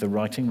 I think the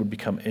writing would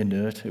become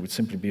inert. It would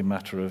simply be a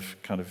matter of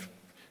kind of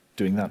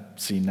doing that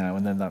scene now,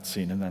 and then that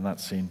scene, and then that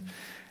scene,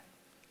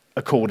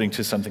 according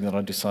to something that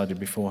I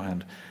decided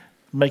beforehand.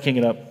 Making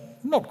it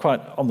up, not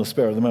quite on the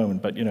spur of the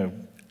moment, but,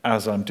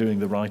 as I'm doing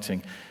the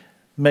writing,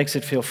 makes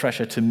it feel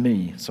fresher to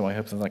me, so I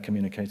hope that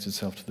communicates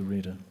itself to the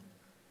reader.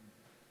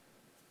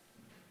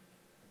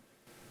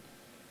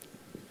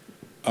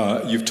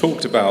 You've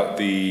talked about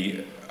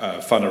the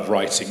fun of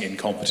writing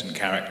incompetent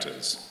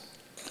characters.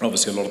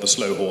 Obviously, a lot of the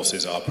slow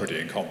horses are pretty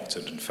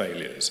incompetent and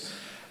failures.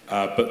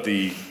 But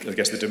I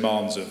guess the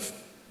demands of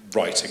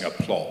writing a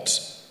plot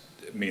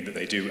mean that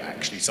they do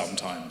actually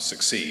sometimes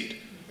succeed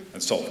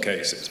and solve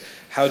cases.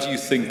 How do you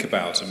think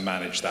about and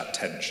manage that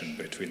tension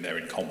between their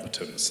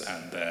incompetence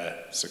and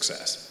their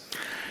success?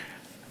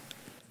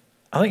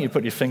 I think you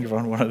put your finger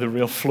on one of the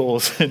real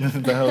flaws in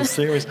the whole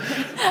series.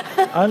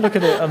 I look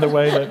at it in the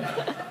way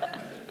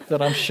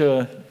that I'm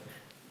sure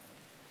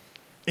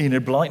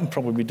Enid Blyton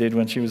probably did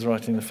when she was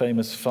writing the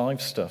famous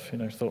 5 stuff.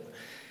 Thought,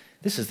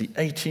 this is the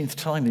 18th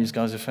time these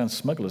guys have found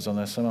smugglers on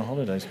their summer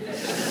holidays.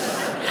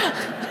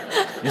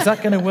 Is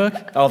that going to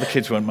work? Oh, the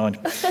kids won't mind.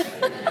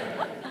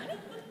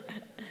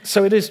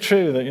 So it is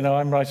true that,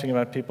 I'm writing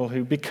about people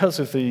who, because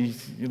of the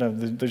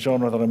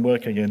genre that I'm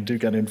working in, do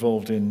get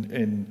involved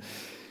in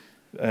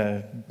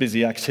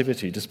busy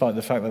activity, despite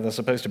the fact that they're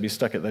supposed to be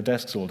stuck at their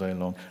desks all day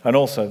long. And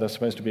also, they're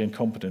supposed to be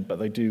incompetent, but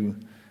they do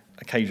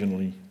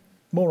occasionally,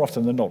 more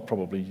often than not,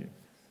 probably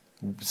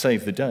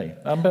save the day.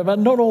 But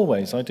not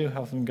always. I do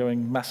have them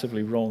going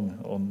massively wrong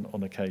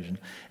on occasion.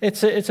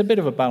 It's a bit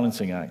of a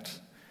balancing act.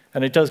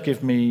 And it does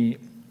give me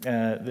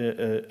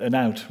an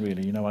out,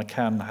 really. I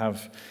can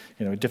have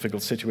a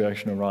difficult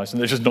situation arise, and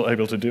they're just not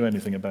able to do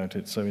anything about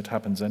it, so it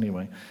happens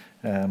anyway,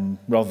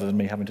 rather than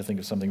me having to think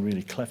of something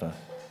really clever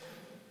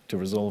to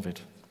resolve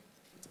it.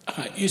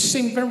 You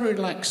seem very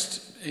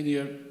relaxed in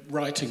your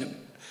writing.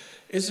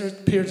 Is there a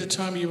period of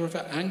time you were of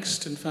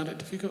angst and found it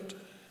difficult?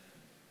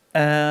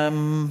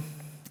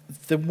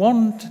 The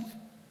one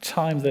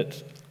time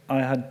that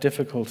I had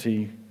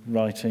difficulty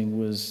writing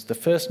was the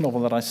first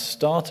novel that I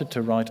started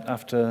to write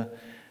after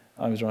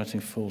I was writing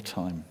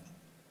full-time.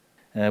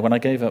 When I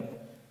gave up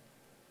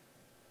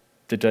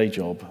the day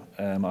job,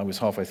 I was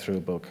halfway through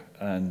a book,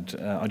 and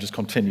I just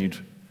continued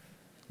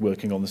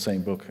working on the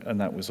same book,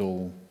 and that was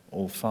all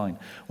fine.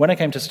 When I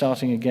came to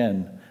starting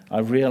again, I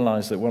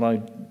realized that what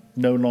I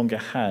no longer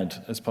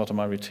had as part of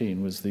my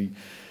routine was the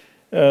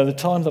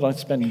time that I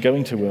spent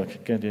going to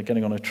work,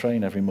 getting on a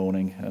train every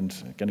morning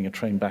and getting a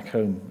train back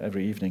home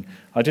every evening.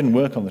 I didn't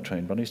work on the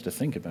train, but I used to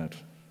think about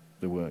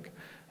the work.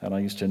 And I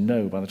used to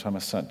know by the time I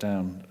sat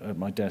down at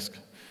my desk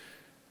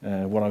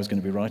what I was going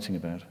to be writing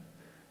about.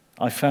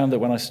 I found that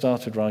when I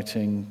started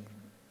writing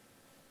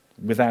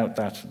without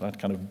that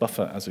kind of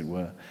buffer, as it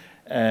were,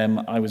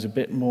 I was a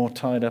bit more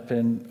tied up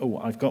in,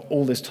 I've got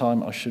all this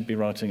time, I should be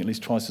writing at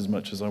least twice as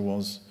much as I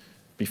was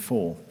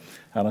before.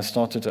 And I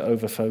started to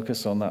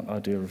over-focus on that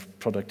idea of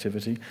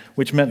productivity,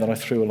 which meant that I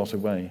threw a lot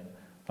away.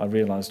 I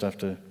realized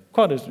after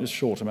quite a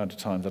short amount of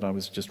time that I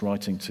was just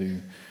writing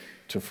to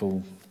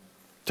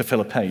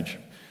fill a page,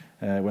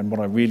 when what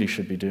I really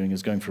should be doing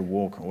is going for a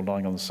walk or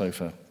lying on the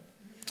sofa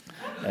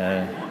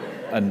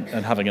and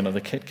having another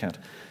Kit Kat.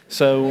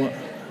 So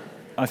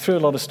I threw a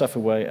lot of stuff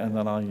away, and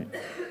then I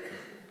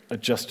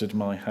adjusted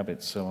my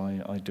habits, so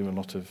I do a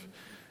lot of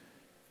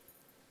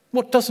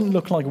what doesn't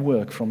look like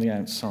work from the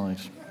outside,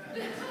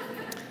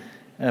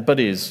 but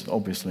is,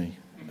 obviously.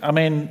 I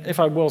mean, if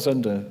I was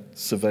under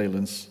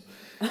surveillance,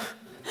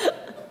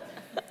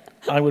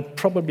 I would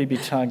probably be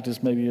tagged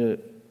as maybe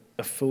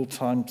a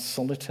full-time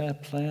solitaire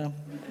player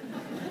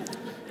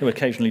who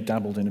occasionally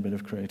dabbled in a bit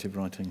of creative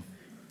writing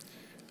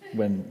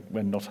when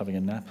not having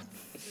a nap.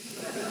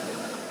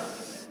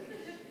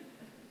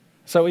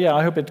 So yeah,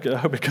 I hope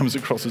it comes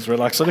across as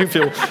relaxed. I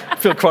do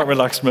feel quite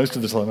relaxed most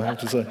of the time, I have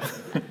to say.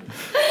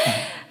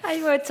 I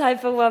have more time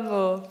for one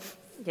more.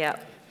 Yeah.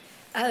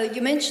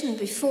 You mentioned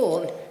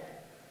before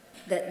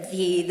that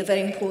the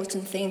very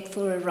important thing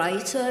for a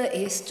writer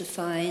is to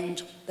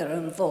find their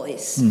own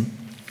voice. Mm.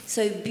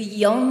 So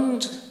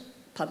beyond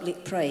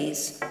public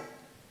praise,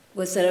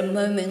 was there a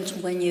moment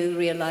when you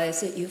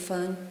realized that you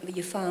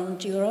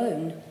found your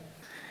own?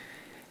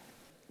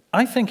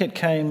 I think it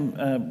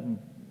came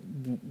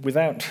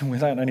without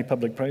any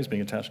public praise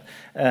being attached.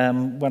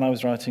 When I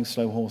was writing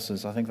Slow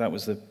Horses, I think that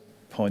was the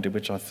point at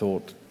which I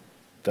thought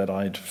that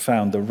I'd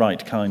found the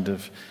right kind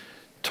of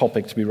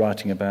topic to be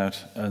writing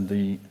about and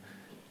the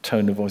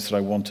tone of voice that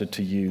I wanted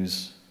to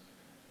use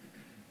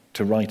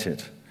to write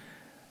it.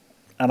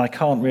 And I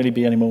can't really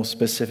be any more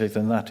specific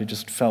than that. It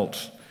just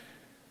felt,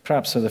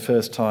 perhaps for the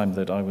first time,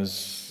 that I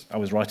was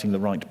writing the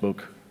right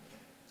book,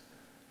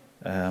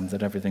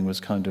 that everything was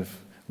kind of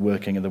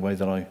working in the way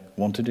that I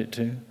wanted it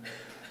to,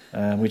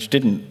 which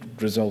didn't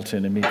result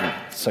in immediate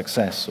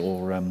success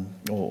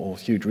or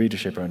huge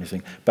readership or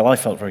anything, but I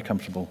felt very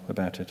comfortable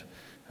about it,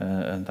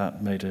 and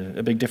that made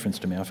a big difference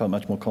to me. I felt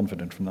much more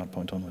confident from that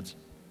point onwards.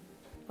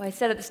 Well, I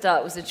said at the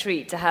start it was a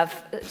treat to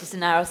have just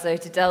an hour or so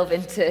to delve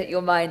into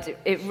your mind.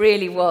 It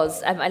really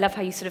was. I love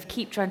how you sort of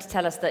keep trying to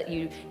tell us that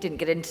you didn't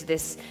get into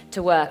this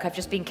to work. I've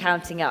just been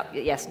counting up,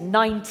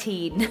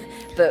 19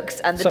 books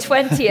and the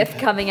 20th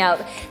coming out.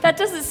 That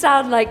doesn't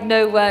sound like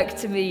no work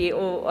to me,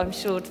 or I'm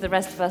sure to the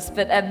rest of us.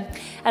 But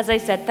as I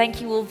said,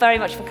 thank you all very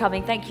much for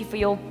coming. Thank you for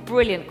your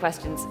brilliant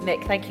questions.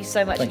 Mick, thank you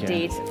so much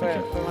indeed for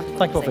a wonderful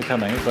Thank you all for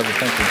coming. It was lovely.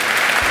 Thank you.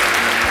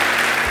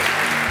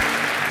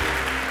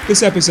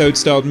 This episode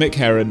starred Mick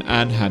Herron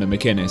and Hannah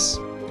McInnes.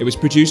 It was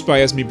produced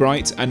by Esme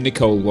Bright and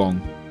Nicole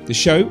Wong. The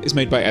show is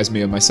made by Esme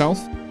and myself,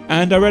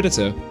 and our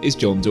editor is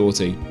John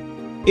Doughty.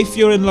 If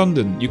you're in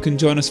London, you can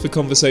join us for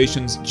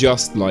conversations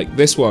just like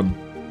this one.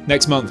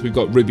 Next month we've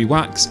got Ruby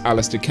Wax,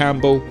 Alistair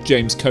Campbell,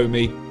 James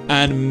Comey,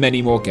 and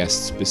many more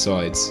guests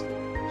besides.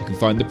 You can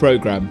find the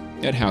programme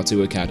at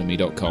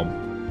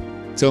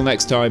howtoacademy.com. Till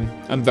next time,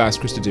 I'm Vas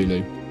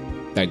Christodoulou.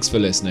 Thanks for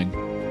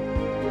listening.